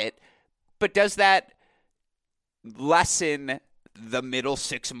got it, but does that lessen the middle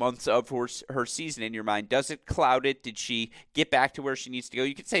 6 months of her season in your mind? Does it cloud it? Did she get back to where she needs to go?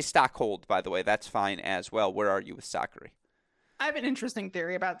 You could say stock hold, by the way. That's fine as well. Where are you with Sakkari? I have an interesting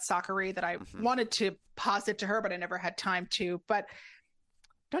theory about Sakkari that I wanted to posit to her, but I never had time to. But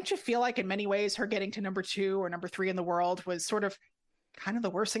don't you feel like in many ways her getting to number 2 or number 3 in the world was sort of kind of the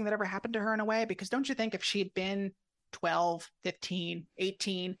worst thing that ever happened to her in a way? Because don't you think if she'd been 12, 15,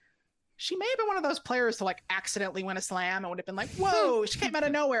 18, she may have been one of those players to like accidentally win a slam and would have been like, whoa, she came out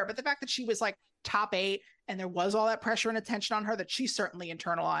of nowhere. But the fact that she was like top 8 and there was all that pressure and attention on her that she certainly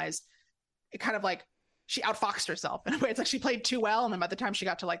internalized, it kind of like she outfoxed herself in a way. It's like she played too well. And then by the time she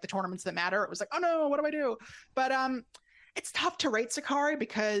got to like the tournaments that matter, it was like, oh no, what do I do? But it's tough to rate Sakkari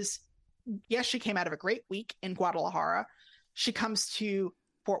because yes, she came out of a great week in Guadalajara. She comes to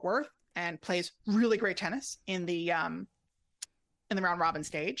Fort Worth and plays really great tennis in the round robin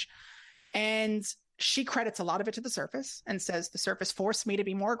stage. And she credits a lot of it to the surface and says the surface forced me to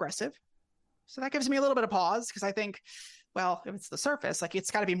be more aggressive. So that gives me a little bit of pause because I think, well, if it's the surface, like it's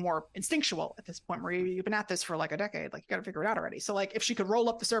got to be more instinctual at this point where you've been at this for like a decade. Like you got to figure it out already. So like if she could roll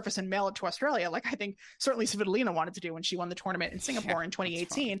up the surface and mail it to Australia, like I think certainly Svitolina wanted to do when she won the tournament in Singapore in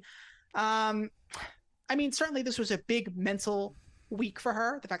 2018. I mean, certainly this was a big mental week for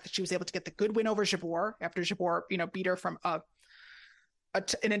her. The fact that she was able to get the good win over Jabeur after Jabeur, beat her from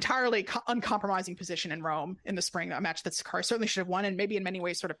an entirely uncompromising position in Rome in the spring, a match that Sakkari certainly should have won and maybe in many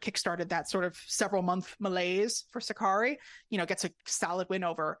ways sort of kickstarted that sort of several month malaise for Sakkari, gets a solid win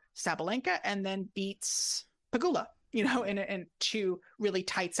over Sabalenka and then beats Pegula, in 2 really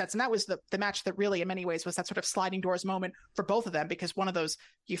tight sets. And that was the match that really in many ways was that sort of sliding doors moment for both of them because one of those,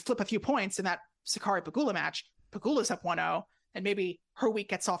 you flip a few points in that Sakkari-Pegula match, Pegula's up 1-0 and maybe her week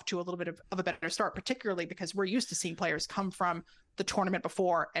gets off to a little bit of a better start, particularly because we're used to seeing players come from the tournament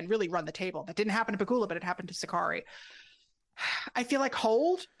before and really run the table. That didn't happen to Pegula, but it happened to Sakkari. I feel like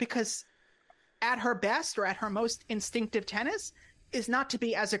hold because at her best or at her most instinctive tennis is not to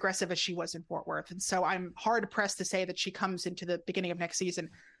be as aggressive as she was in Fort Worth. And so I'm hard pressed to say that she comes into the beginning of next season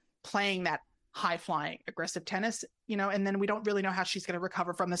playing that high-flying, aggressive tennis, and then we don't really know how she's going to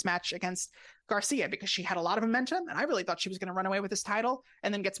recover from this match against Garcia because she had a lot of momentum, and I really thought she was going to run away with this title,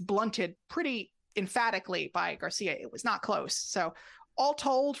 and then gets blunted pretty emphatically by Garcia. It was not close. So all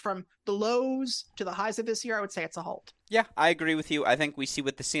told, from the lows to the highs of this year, I would say it's a hold. Yeah, I agree with you. I think we see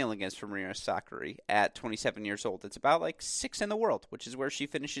what the ceiling is for Maria Sakkari at 27 years old. It's about like 6th in the world, which is where she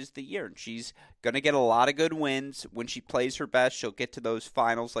finishes the year. And she's going to get a lot of good wins. When she plays her best, she'll get to those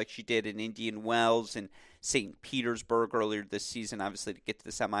finals like she did in Indian Wells and St. Petersburg earlier this season, obviously to get to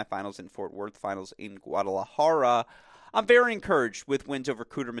the semifinals and Fort Worth finals in Guadalajara. I'm very encouraged with wins over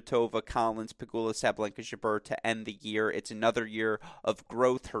Kudermetova, Collins, Pegula, Sabalenka, Jabeur to end the year. It's another year of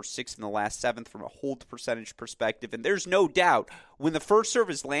growth, her 6th in the last 7th from a hold percentage perspective. And there's no doubt when the first serve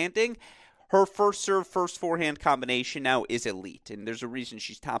is landing, her first serve, first forehand combination now is elite. And there's a reason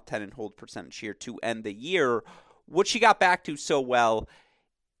she's top 10 in hold percentage here to end the year. What she got back to so well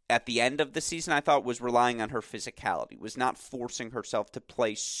at the end of the season, I thought, was relying on her physicality, was not forcing herself to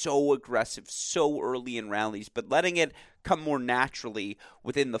play so aggressive so early in rallies, but letting it come more naturally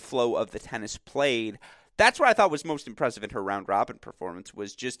within the flow of the tennis played. That's what I thought was most impressive in her round-robin performance,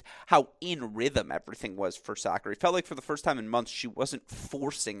 was just how in rhythm everything was for Sakkari. It felt like for the first time in months she wasn't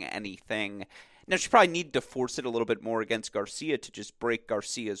forcing anything. Now, she probably needed to force it a little bit more against Garcia to just break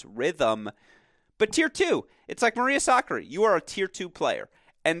Garcia's rhythm. But Tier 2, it's like Maria Sakkari. You are a Tier 2 player.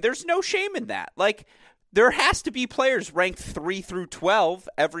 And there's no shame in that. Like, there has to be players ranked 3 through 12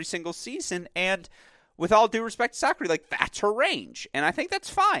 every single season. And with all due respect to Sakkari, like, that's her range. And I think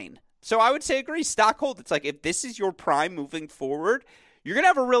that's fine. So I would say agree, stock hold. It's like, if this is your prime moving forward, you're going to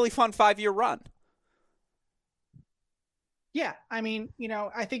have a really fun 5-year run. Yeah, I mean,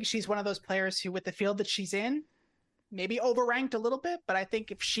 I think she's one of those players who, with the field that she's in, maybe overranked a little bit. But I think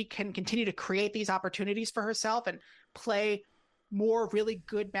if she can continue to create these opportunities for herself and play more really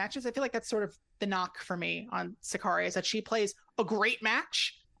good matches, I feel like that's sort of the knock for me on Sakkari, is that she plays a great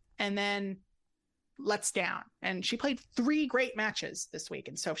match and then lets down. And she played 3 great matches this week.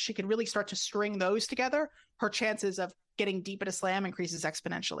 And so if she can really start to string those together, her chances of getting deep at a slam increases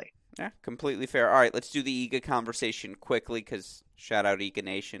exponentially. Yeah, completely fair. All right, let's do the Iga conversation quickly, because shout out Iga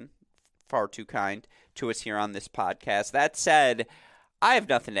Nation. Far too kind to us here on this podcast. That said, I have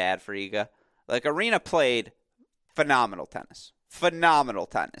nothing to add for Iga. Like, Arena played phenomenal tennis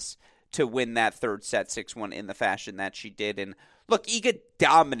to win that third set 6-1 in the fashion that she did. And look, Iga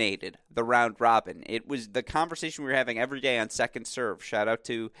dominated the round robin. It was the conversation we were having every day on Second Serve. Shout out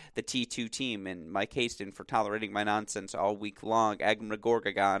to the T2 team and Mike Haston for tolerating my nonsense all week long. Agam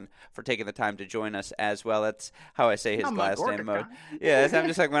Gorgagon for taking the time to join us as well. That's how I say his last name mode. Yeah, I'm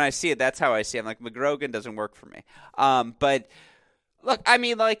just like, when I see it, that's how I see it. I'm like, McGrogan doesn't work for me. But look, I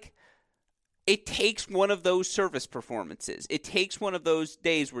mean, like, it takes one of those service performances. It takes one of those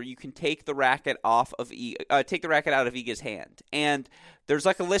days where you can take the racket out of Iga's hand. And there's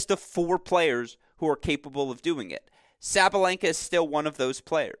like a list of 4 players who are capable of doing it. Sabalenka is still one of those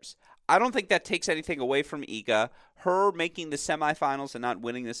players. I don't think that takes anything away from Iga. Her making the semifinals and not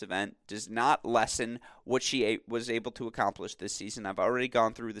winning this event does not lessen what she was able to accomplish this season. I've already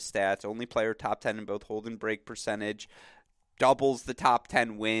gone through the stats. Only player top 10 in both hold and break percentage. Doubles the top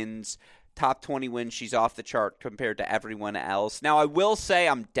 10 wins. Top 20 wins, she's off the chart compared to everyone else. Now, I will say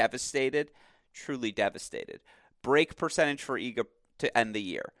I'm devastated, truly devastated. Break percentage for Iga to end the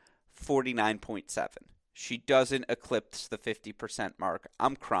year, 49.7. She doesn't eclipse the 50% mark.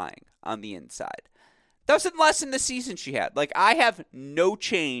 I'm crying on the inside. Doesn't lessen the season she had. Like, I have no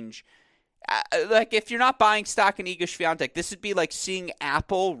change. Like, if you're not buying stock in Iga Swiatek, this would be like seeing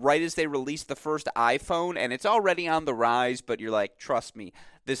Apple right as they released the first iPhone, and it's already on the rise, but you're like, trust me,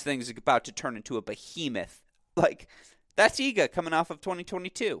 this thing's about to turn into a behemoth. Like, that's Iga coming off of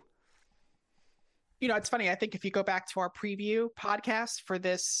 2022. It's funny. I think if you go back to our preview podcast for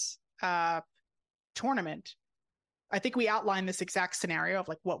this tournament, I think we outlined this exact scenario of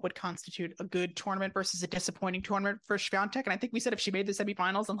like what would constitute a good tournament versus a disappointing tournament for Swiatek. And I think we said if she made the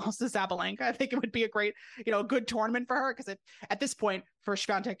semifinals and lost to Sabalenka, I think it would be a great, good tournament for her. Because at this point for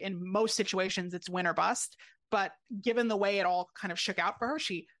Swiatek, in most situations, it's win or bust. But given the way it all kind of shook out for her,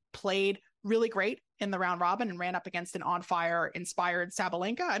 she played really great in the round robin and ran up against an on-fire, inspired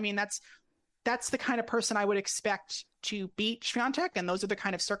Sabalenka. I mean, that's the kind of person I would expect to beat Swiatek, and those are the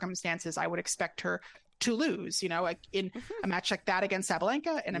kind of circumstances I would expect her to lose, like in a match like that against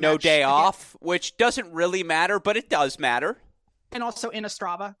Sabalenka. And no day off, which doesn't really matter, but it does matter. And also in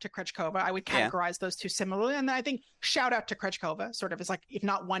Ostrava to Krejcikova, I would categorize those two similarly. And I think shout out to Krejcikova, sort of is like, if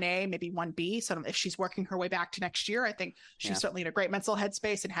not 1A, maybe 1B. So if she's working her way back to next year, I think she's certainly in a great mental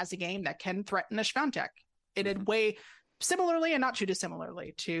headspace and has a game that can threaten a Swiatek in a way similarly and not too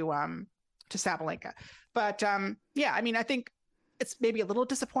dissimilarly to Sabalenka. But I mean, I think it's maybe a little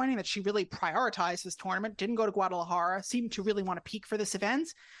disappointing that she really prioritized this tournament, didn't go to Guadalajara, seemed to really want to peak for this event.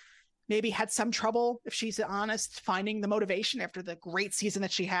 maybe had some trouble, if she's honest, finding the motivation after the great season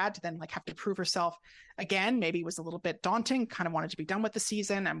that she had to then like have to prove herself again. Maybe it was a little bit daunting, kind of wanted to be done with the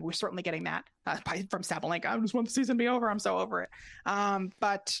season. And we're certainly getting that from Sabalenka. I just want the season to be over. I'm so over it.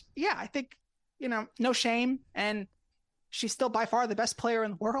 But yeah, I think, no shame. And she's still by far the best player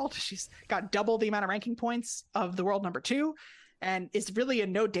in the world. She's got double the amount of ranking points of the world number 2 and is really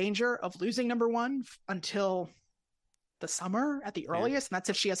in no danger of losing number 1 until the summer at the earliest. And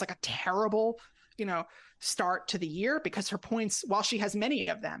that's if she has like a terrible, start to the year, because her points, while she has many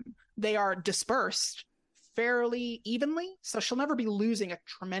of them, they are dispersed fairly evenly. So she'll never be losing a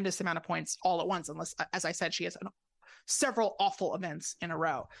tremendous amount of points all at once, unless, as I said, she has several awful events in a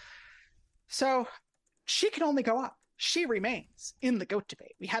row. So she can only go up. She remains in the GOAT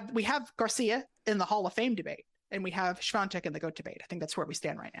debate. We have Garcia in the Hall of Fame debate, and we have Swiatek in the GOAT debate. I think that's where we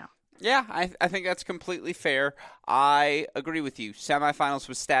stand right now. Yeah, I think that's completely fair. I agree with you. Semifinals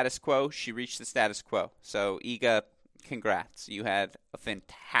was status quo. She reached the status quo. So, Iga, congrats. You had a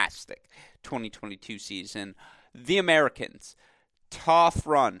fantastic 2022 season. The Americans, tough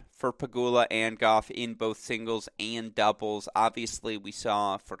run for Pegula and Gauff in both singles and doubles. Obviously, we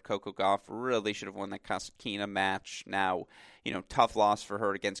saw for Coco Gauff, really should have won that Kasatkina match. Now, tough loss for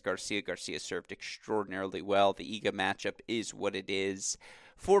her against Garcia. Garcia served extraordinarily well. The Iga matchup is what it is.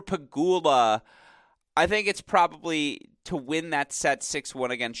 For Pegula, I think it's probably to win that set 6-1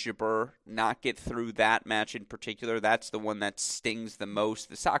 against Jabeur, not get through that match in particular. That's the one that stings the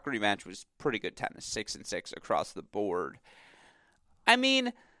most. The Sakari match was pretty good tennis, 6-6 across the board. I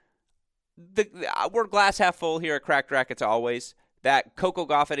mean, we're glass half full here at Cracked Racquets always. That Coco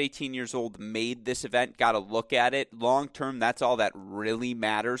Gauff at 18 years old made this event, got to look at it. Long term, that's all that really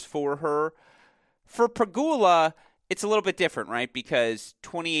matters for her. For Pegula, it's a little bit different, right? Because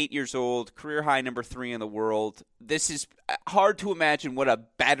 28 years old, career high number 3 in the world. This is hard to imagine what a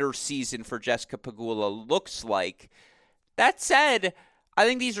better season for Jessica Pegula looks like. That said, I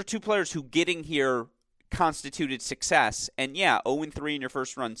think these are two players who getting here constituted success. And yeah, 0-3 in your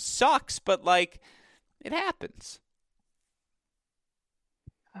first run sucks, but it happens.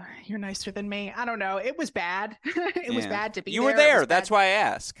 You're nicer than me. I don't know. It was bad. It was bad to be there. You were there. That's why I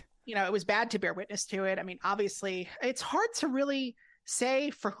ask. It was bad to bear witness to it. I mean, obviously, it's hard to really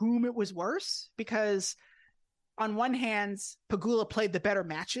say for whom it was worse, because on one hand, Pegula played the better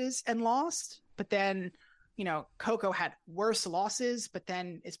matches and lost, but then, Coco had worse losses, but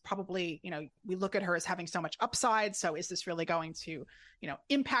then it's probably, we look at her as having so much upside. So is this really going to,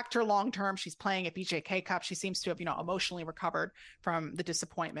 impact her long term? She's playing at BJK Cup. She seems to have, emotionally recovered from the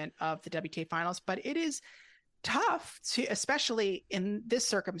disappointment of the WTA finals, but it is tough to, especially in this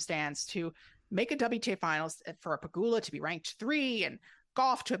circumstance, to make a WTA finals for a Pegula to be ranked 3 and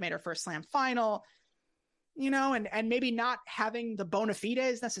Gauff to have made her first slam final, and maybe not having the bona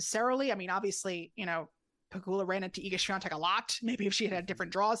fides necessarily. I mean, obviously, Pegula ran into Iga Swiatek a lot. Maybe if she had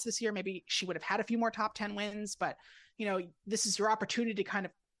different draws this year, maybe she would have had a few more top 10 wins, but this is your opportunity to kind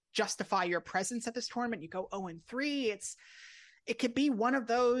of justify your presence at this tournament. You go 0-3. It could be one of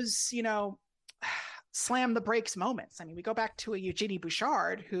those, slam the brakes moments. I mean, we go back to a Eugenie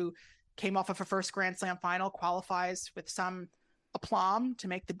Bouchard who came off of a first Grand Slam final, qualifies with some aplomb to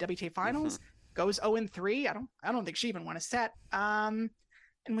make the WTA finals, goes 0-3. I don't think she even won a set.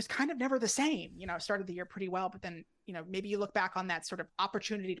 And was kind of never the same, started the year pretty well, but then, maybe you look back on that sort of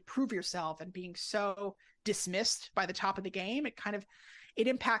opportunity to prove yourself and being so dismissed by the top of the game. It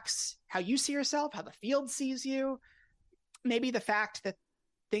impacts how you see yourself, how the field sees you. Maybe the fact that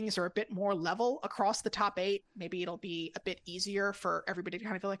things are a bit more level across the top 8, maybe it'll be a bit easier for everybody to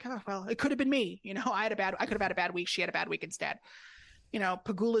kind of feel like, oh, well, it could have been me. I could have had a bad week. She had a bad week instead.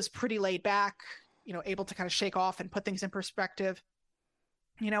 Pegula's pretty laid back, able to kind of shake off and put things in perspective.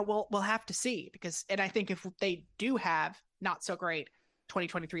 We'll have to see, and I think if they do have not so great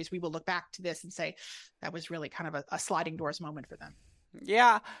 2023s, we will look back to this and say that was really kind of a sliding doors moment for them.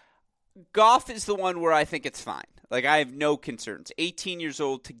 Yeah. Gauff is the one where I think it's fine. I have no concerns. 18 years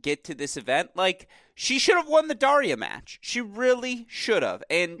old to get to this event. She should have won the Daria match. She really should have.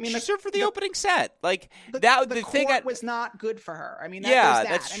 And she served for the opening set. The court was not good for her. I mean,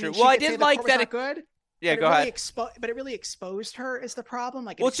 that's true. I did like that. Good. Yeah, go ahead. But it really exposed her is the problem.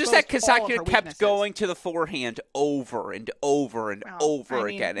 It's just that Kasatkina kept going to the forehand over and over and over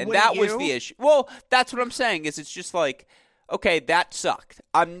again. And that was the issue. Well, that's what I'm saying is it's just okay, that sucked.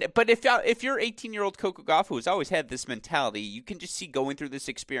 But if you're 18-year-old Coco Gauff, who has always had this mentality, you can just see going through this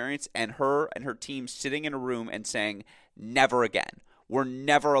experience and her team sitting in a room and saying, never again. we're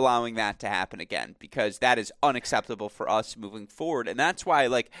never allowing that to happen again because that is unacceptable for us moving forward. And that's why,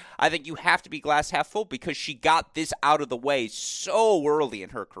 I think you have to be glass half full because she got this out of the way so early in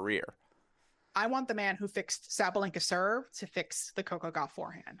her career. I want the man who fixed Sabalenka serve to fix the Coco Gauff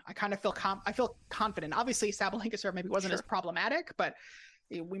forehand. I kind of feel I feel confident. Obviously, Sabalenka serve maybe wasn't as problematic, but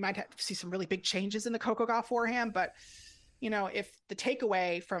we might have to see some really big changes in the Coco Gauff forehand. But if the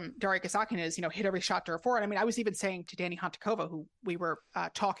takeaway from Daria Kasatkina is hit every shot to her forehand. I mean, I was even saying to Dani Hantakova, who we were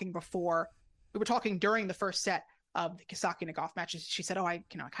talking during the first set of the Kasatkina Gauff matches. She said, "Oh, I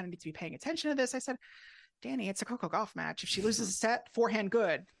kind of need to be paying attention to this." I said, Dani, it's a Coco Gauff match. If she loses a set, forehand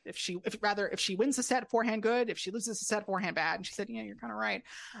good. If she wins the set, forehand good. If she loses a set, forehand bad. And she said, "Yeah, you're kind of right."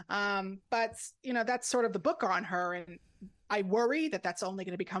 But that's sort of the book on her, and I worry that that's only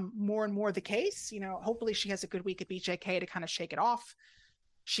going to become more and more the case. Hopefully she has a good week at BJK to kind of shake it off.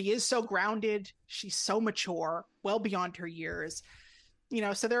 She is so grounded. She's so mature, well beyond her years.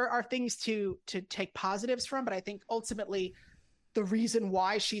 So there are things to take positives from, but I think ultimately the reason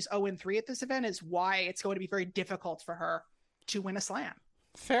why she's 0-3 at this event is why it's going to be very difficult for her to win a slam.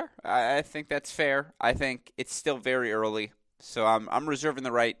 Fair. I think that's fair. I think it's still very early, so I'm reserving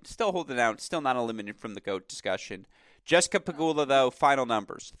the right, still holding out, still not eliminated from the GOAT discussion. Jessica Pegula, though, final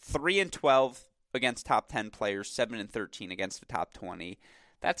numbers: 3-12 against top 10 players, 7-13 against the top 20.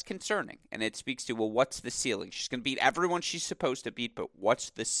 That's concerning, and it speaks to, what's the ceiling? She's going to beat everyone she's supposed to beat, but what's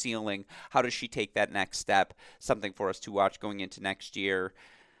the ceiling? How does she take that next step? Something for us to watch going into next year.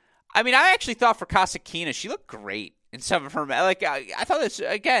 I mean, I actually thought for Kasatkina, she looked great in some of her. I thought this,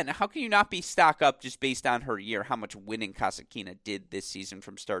 again, how can you not be stock up just based on her year, how much winning Kasatkina did this season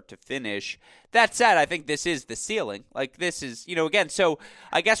from start to finish? That said, I think this is the ceiling. This is, again, so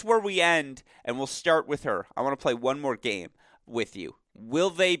I guess where we end, and we'll start with her. I want to play one more game with you. Will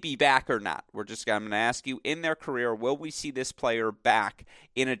they be back or not? I'm going to ask you, in their career, will we see this player back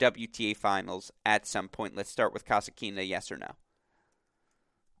in a WTA finals at some point? Let's start with Kasatkina, yes or no?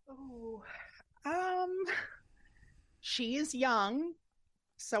 She is young,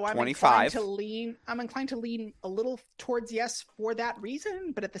 so I'm 25. inclined to lean a little towards yes for that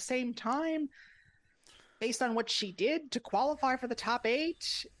reason, but at the same time, based on what she did to qualify for the top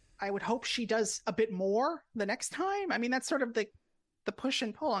 8, I would hope she does a bit more the next time. I mean, that's sort of the push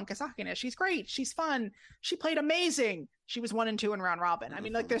and pull on Kasatkina. She's great. She's fun. She played amazing. She was 1-2 in round robin. I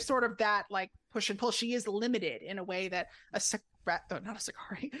mean, there's sort of that push and pull. She is limited in a way that not a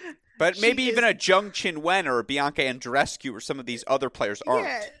Sakari, but maybe even a Jung Chin Wen or a Bianca Andreescu or some of these other players aren't.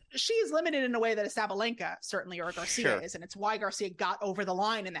 Yeah, she is limited in a way that a Sabalenka certainly or a Garcia is, and it's why Garcia got over the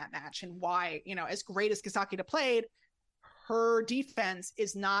line in that match, and why as great as Kasatkina played, her defense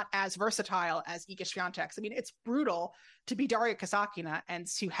is not as versatile as Iga Swiatek's. I mean, it's brutal to be Daria Kasatkina and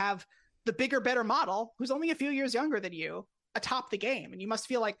to have the bigger, better model, who's only a few years younger than you, atop the game. And you must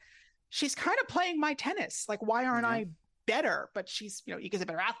feel like she's kind of playing my tennis. Why aren't I better? But she's, Iga's a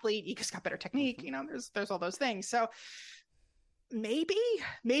better athlete. Iga's got better technique. There's all those things. So maybe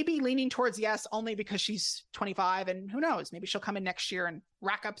leaning towards yes, only because she's 25, and who knows, maybe she'll come in next year and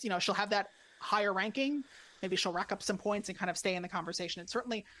rack up, she'll have that higher ranking. Maybe she'll rack up some points and kind of stay in the conversation. And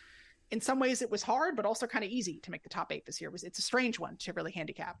certainly, in some ways, it was hard, but also kind of easy to make the top 8 this year. It's a strange one to really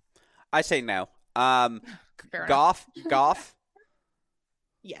handicap. I say no. Gauff?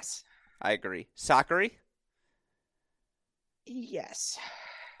 Yes. I agree. Sakari? Yes.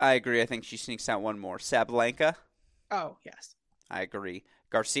 I agree. I think she sneaks out one more. Sabalenka? Oh, yes. I agree.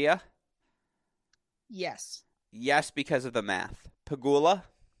 Garcia? Yes. Yes, because of the math. Pegula?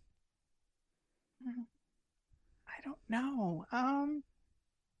 I don't know.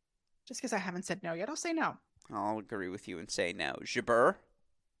 Just because I haven't said no yet, I'll say no. I'll agree with you and say no. Jabeur?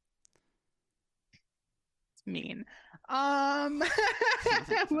 It's mean. Will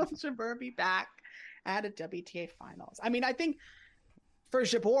Jabeur be back at a WTA finals? I mean, I think for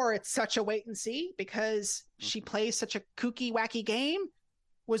Jabeur, it's such a wait and see because she plays such a kooky, wacky game,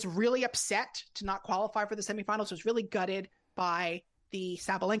 was really upset to not qualify for the semifinals, was really gutted by the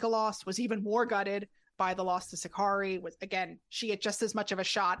Sabalenka loss, was even more gutted by the loss to Sakari. Was, again, she had just as much of a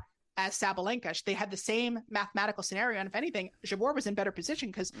shot as Sabalenka. They had the same mathematical scenario, and if anything, Jabeur was in better position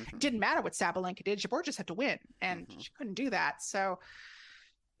because it didn't matter what Sabalenka did. Jabeur just had to win, and she couldn't do that. So,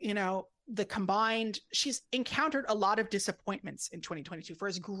 the combined, she's encountered a lot of disappointments in 2022. For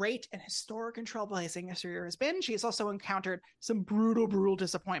as great and historic and trailblazing as her year has been, she has also encountered some brutal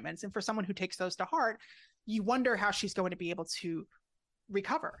disappointments. And for someone who takes those to heart, you wonder how she's going to be able to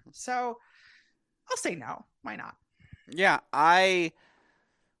recover. So I'll say no. Why not? Yeah,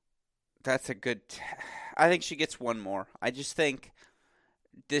 that's a good. I think she gets one more. I just think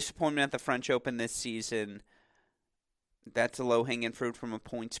disappointment at the French Open this season. That's a low-hanging fruit from a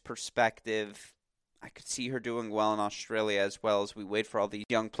points perspective. I could see her doing well in Australia as well as we wait for all these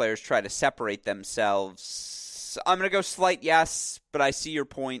young players try to separate themselves. I'm going to go slight yes, but I see your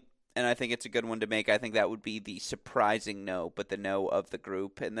point, and I think it's a good one to make. I think that would be the surprising no, but the no of the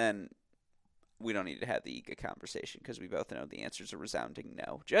group. And then we don't need to have the Iga conversation because we both know the answer is a resounding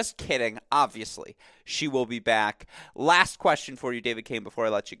no. Just kidding. Obviously, she will be back. Last question for you, David Kane, before I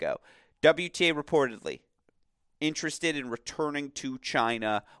let you go. WTA reportedly interested in returning to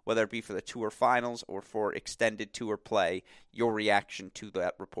China, whether it be for the tour finals or for extended tour play. Your reaction to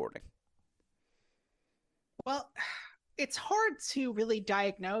that reporting? Well, it's hard to really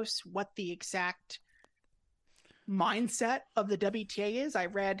diagnose what the exact mindset of the WTA is. I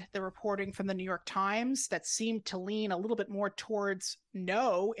read the reporting from the New York Times that seemed to lean a little bit more towards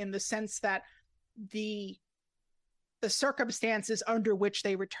no, in the sense that the circumstances under which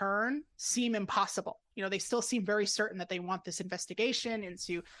they return seem impossible. You know, they still seem very certain that they want this investigation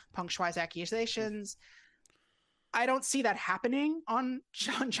into Peng Shuai's accusations. I don't see that happening on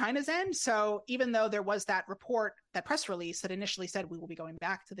China's end. So even though there was that report, that press release that initially said we will be going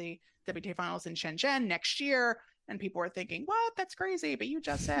back to the WTA finals in Shenzhen next year, and people were thinking, what? That's crazy, but you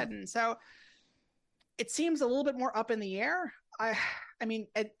just said. And so it seems a little bit more up in the air. I mean,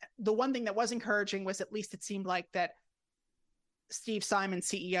 the one thing that was encouraging was at least it seemed like that Steve Simon,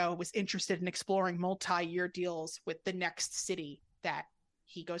 CEO, was interested in exploring multi-year deals with the next city that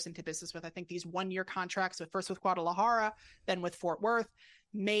he goes into business with. I think these one-year contracts, first with Guadalajara, then with Fort Worth,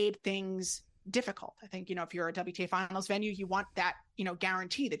 made things difficult. I think, if you're a WTA finals venue, you want that,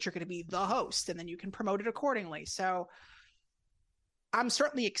 guarantee that you're going to be the host, and then you can promote it accordingly. So I'm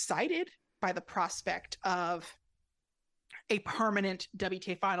certainly excited by the prospect of a permanent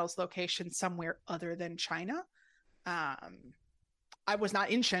WTA finals location somewhere other than China. I was not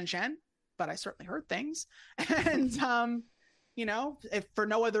in Shenzhen, but I certainly heard things. And, if for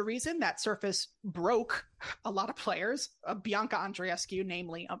no other reason, that surface broke a lot of players, Bianca Andreescu,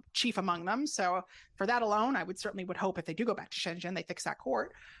 namely, chief among them. So for that alone, I would hope if they do go back to Shenzhen, they fix that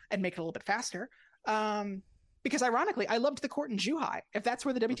court and make it a little bit faster. Because ironically, I loved the court in Zhuhai. If that's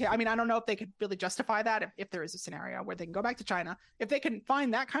where the WTA, I mean, I don't know if they could really justify that if there is a scenario where they can go back to China. If they can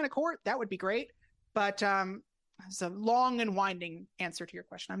find that kind of court, that would be great. But it's a long and winding answer to your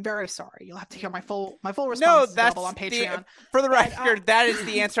question. I'm very sorry. You'll have to hear my full response. No, that's available on Patreon. For the record, that is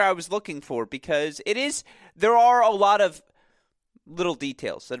the answer I was looking for, because there are a lot of little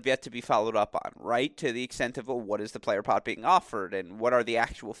details that have yet to be followed up on, right? To the extent of, what is the player pot being offered, and what are the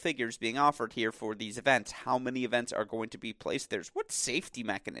actual figures being offered here for these events? How many events are going to be placed there? What safety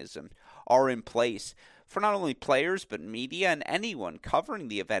mechanisms are in place for not only players, but media and anyone covering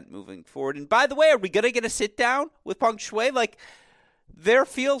the event moving forward? And by the way, are we going to get a sit down with Peng Shuai? There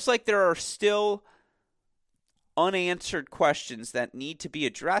feels like there are still unanswered questions that need to be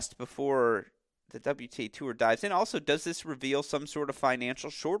addressed before the WTA Tour dives in. Also, does this reveal some sort of financial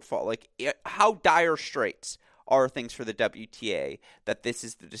shortfall? How dire straits are things for the WTA that this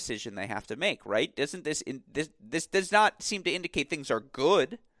is the decision they have to make, right? Doesn't this does not seem to indicate things are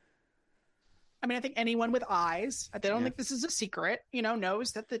good? I mean, I think anyone with eyes, I don't think this is a secret,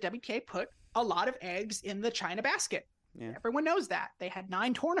 knows that the WTA put a lot of eggs in the China basket. Yeah. Everyone knows that. They had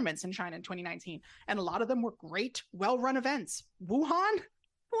 9 tournaments in China in 2019, and a lot of them were great, well-run events. Wuhan,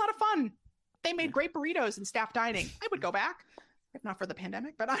 a lot of fun. They made great burritos and staff dining. I would go back, if not for the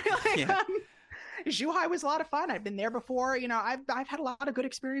pandemic, but Zhuhai was a lot of fun. I've been there before. I've had a lot of good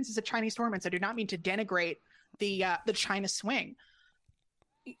experiences at Chinese tournaments. I do not mean to denigrate the China swing.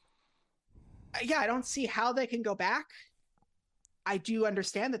 I don't see how they can go back. I do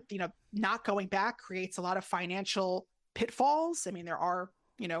understand that, not going back creates a lot of financial pitfalls. I mean, there are,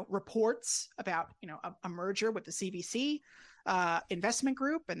 reports about, a merger with the CVC investment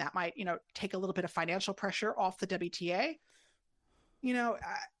group, and that might, take a little bit of financial pressure off the WTA.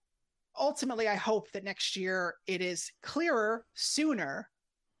 Ultimately, I hope that next year it is clearer sooner,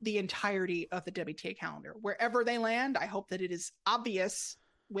 the entirety of the WTA calendar. Wherever they land, I hope that it is obvious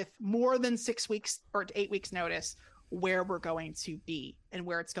with more than 6 weeks or 8 weeks notice where we're going to be and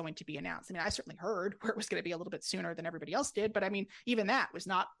where it's going to be announced. I mean, I certainly heard where it was going to be a little bit sooner than everybody else did, but I mean, even that was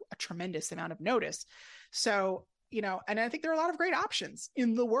not a tremendous amount of notice. So, and I think there are a lot of great options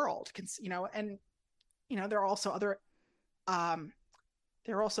in the world, and, there are also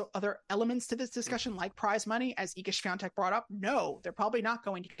other elements to this discussion, like prize money, as Iga Swiatek brought up. No, they're probably not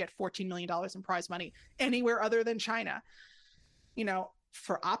going to get $14 million in prize money anywhere other than China.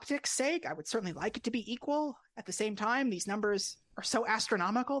 For optics' sake, I would certainly like it to be equal. At the same time, these numbers are so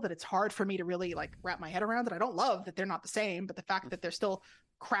astronomical that it's hard for me to really wrap my head around it. I don't love that they're not the same, but the fact that they're still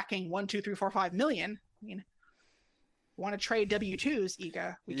cracking 1, 2, 3, 4, 5 million, I mean, want to trade W2s,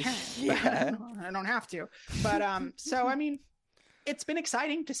 Iga, we can. Yeah. I don't have to. But so I mean, it's been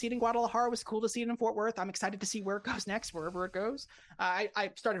exciting to see it in Guadalajara. It was cool to see it in Fort Worth. I'm excited to see where it goes next, wherever it goes.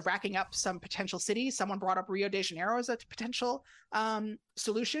 I started racking up some potential cities. Someone brought up Rio de Janeiro as a potential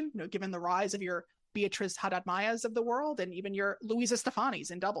solution, given the rise of your Beatriz Haddad Mayas of the world and even your Luisa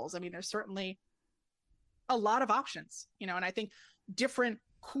Stefanis in doubles. I mean, there's certainly a lot of options, and I think different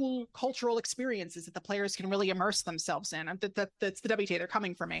cool cultural experiences that the players can really immerse themselves in. That's the WTA. They're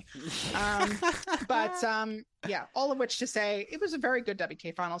coming for me. Yeah, all of which to say it was a very good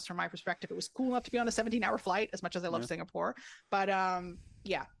WTA finals from my perspective. It was cool enough to be on a 17-hour flight, as much as I love Singapore. But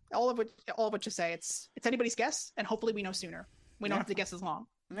yeah, all of which to say it's anybody's guess, and hopefully we know sooner. We don't have to guess as long.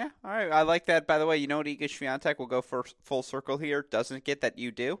 Yeah, all right. I like that. By the way, you know what Iga Swiatek will go for full circle here? Doesn't get that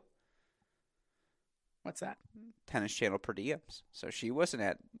you do? What's that? Tennis Channel per diems. So she wasn't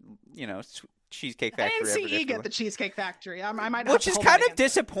at, Cheesecake Factory. I didn't see Iga at the Cheesecake Factory. I might Which is kind of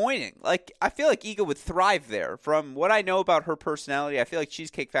disappointing. Like, I feel like Iga would thrive there. From what I know about her personality, I feel like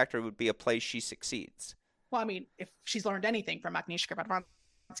Cheesecake Factory would be a place she succeeds. Well, I mean, if she's learned anything from Agnieszka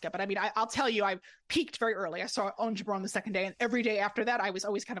Radwanska, but I mean, I'll tell you, I peaked very early. I saw Ons Jabron the second day, and every day after that, I was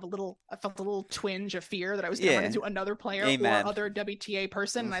always kind of I felt a little twinge of fear that I was going to run into another player or other WTA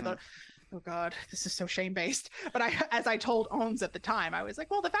person, and I thought, oh God, this is so shame-based. But as I told Ons at the time, I was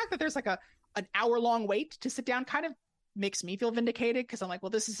like, well, the fact that there's like an hour-long wait to sit down kind of makes me feel vindicated, because I'm like, well,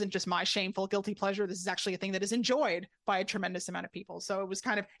 this isn't just my shameful, guilty pleasure. This is actually a thing that is enjoyed by a tremendous amount of people. So it was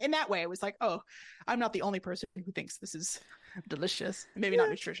kind of, in that way, it was like, oh, I'm not the only person who thinks this is delicious. Maybe not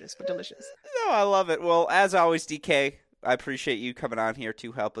nutritious, but delicious. No, I love it. Well, as always, DK, I appreciate you coming on here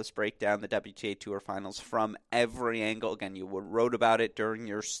to help us break down the WTA Tour Finals from every angle. Again, you wrote about it during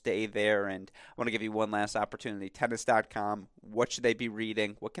your stay there, and I want to give you one last opportunity. Tennis.com, what should they be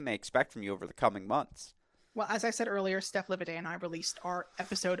reading? What can they expect from you over the coming months? Well, as I said earlier, Steph Livaday and I released our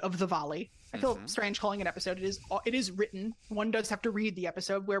episode of The Volley. I feel strange calling it an episode. It is written. One does have to read the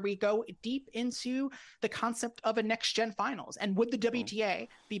episode where we go deep into the concept of a next-gen finals. And would the WTA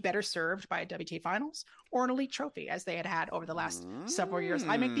be better served by a WTA finals or an elite trophy, as they had over the last several years?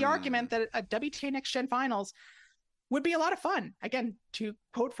 I make the argument that a WTA next-gen finals would be a lot of fun. Again, to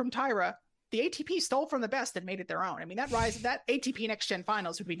quote from Tyra, the ATP stole from the best and made it their own. I mean, that ATP Next Gen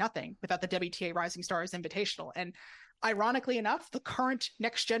Finals would be nothing without the WTA Rising Stars Invitational. And ironically enough, the current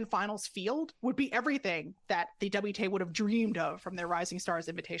Next Gen Finals field would be everything that the WTA would have dreamed of from their Rising Stars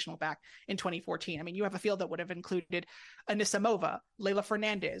Invitational back in 2014. I mean, you have a field that would have included Anisimova, Leylah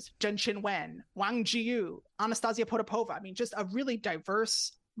Fernandez, Zheng Qinwen, Wang Jiyu, Anastasia Potapova. I mean, just a really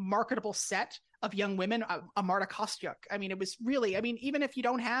diverse, marketable set of young women. Marta Kostyuk. I mean, it was really, even if you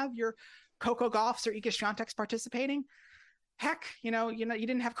don't have your Coco Gauffs or Iga Swiatek's participating, heck, you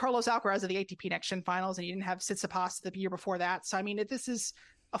didn't have Carlos Alcaraz of the ATP Next Gen Finals, and you didn't have Tsitsipas the year before that. So, I mean, this is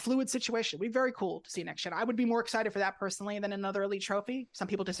a fluid situation. It'd be very cool to see Next Gen. I would be more excited for that personally than another elite trophy. Some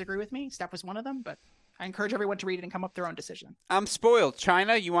people disagree with me. Steph was one of them, but I encourage everyone to read it and come up with their own decision. I'm spoiled.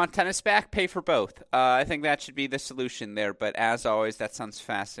 China, you want tennis back? Pay for both. I think that should be the solution there. But as always, that sounds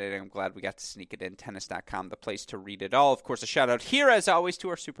fascinating. I'm glad we got to sneak it in. Tennis.com, the place to read it all. Of course, a shout out here, as always, to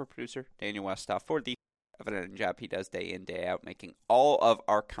our super producer, Daniel Westoff, for the evident job he does day in, day out, making all of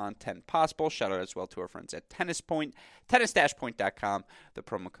our content possible. Shout out as well to our friends at Tennis Point, tennis-point.com. The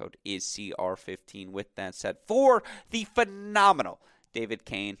promo code is CR15. With that said, for the phenomenal David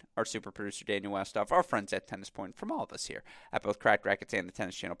Kane, our super producer Daniel Westoff, our friends at Tennis Point, from all of us here at both Cracked Rackets and the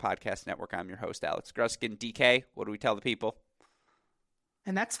Tennis Channel Podcast Network, I'm your host, Alex Gruskin. DK, what do we tell the people?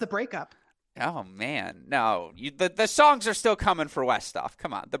 And that's the breakup. Oh, man. No, the songs are still coming for Westoff.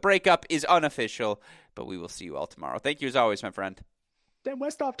 Come on. The breakup is unofficial, but we will see you all tomorrow. Thank you as always, my friend. Then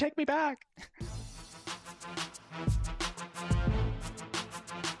Westoff, take me back.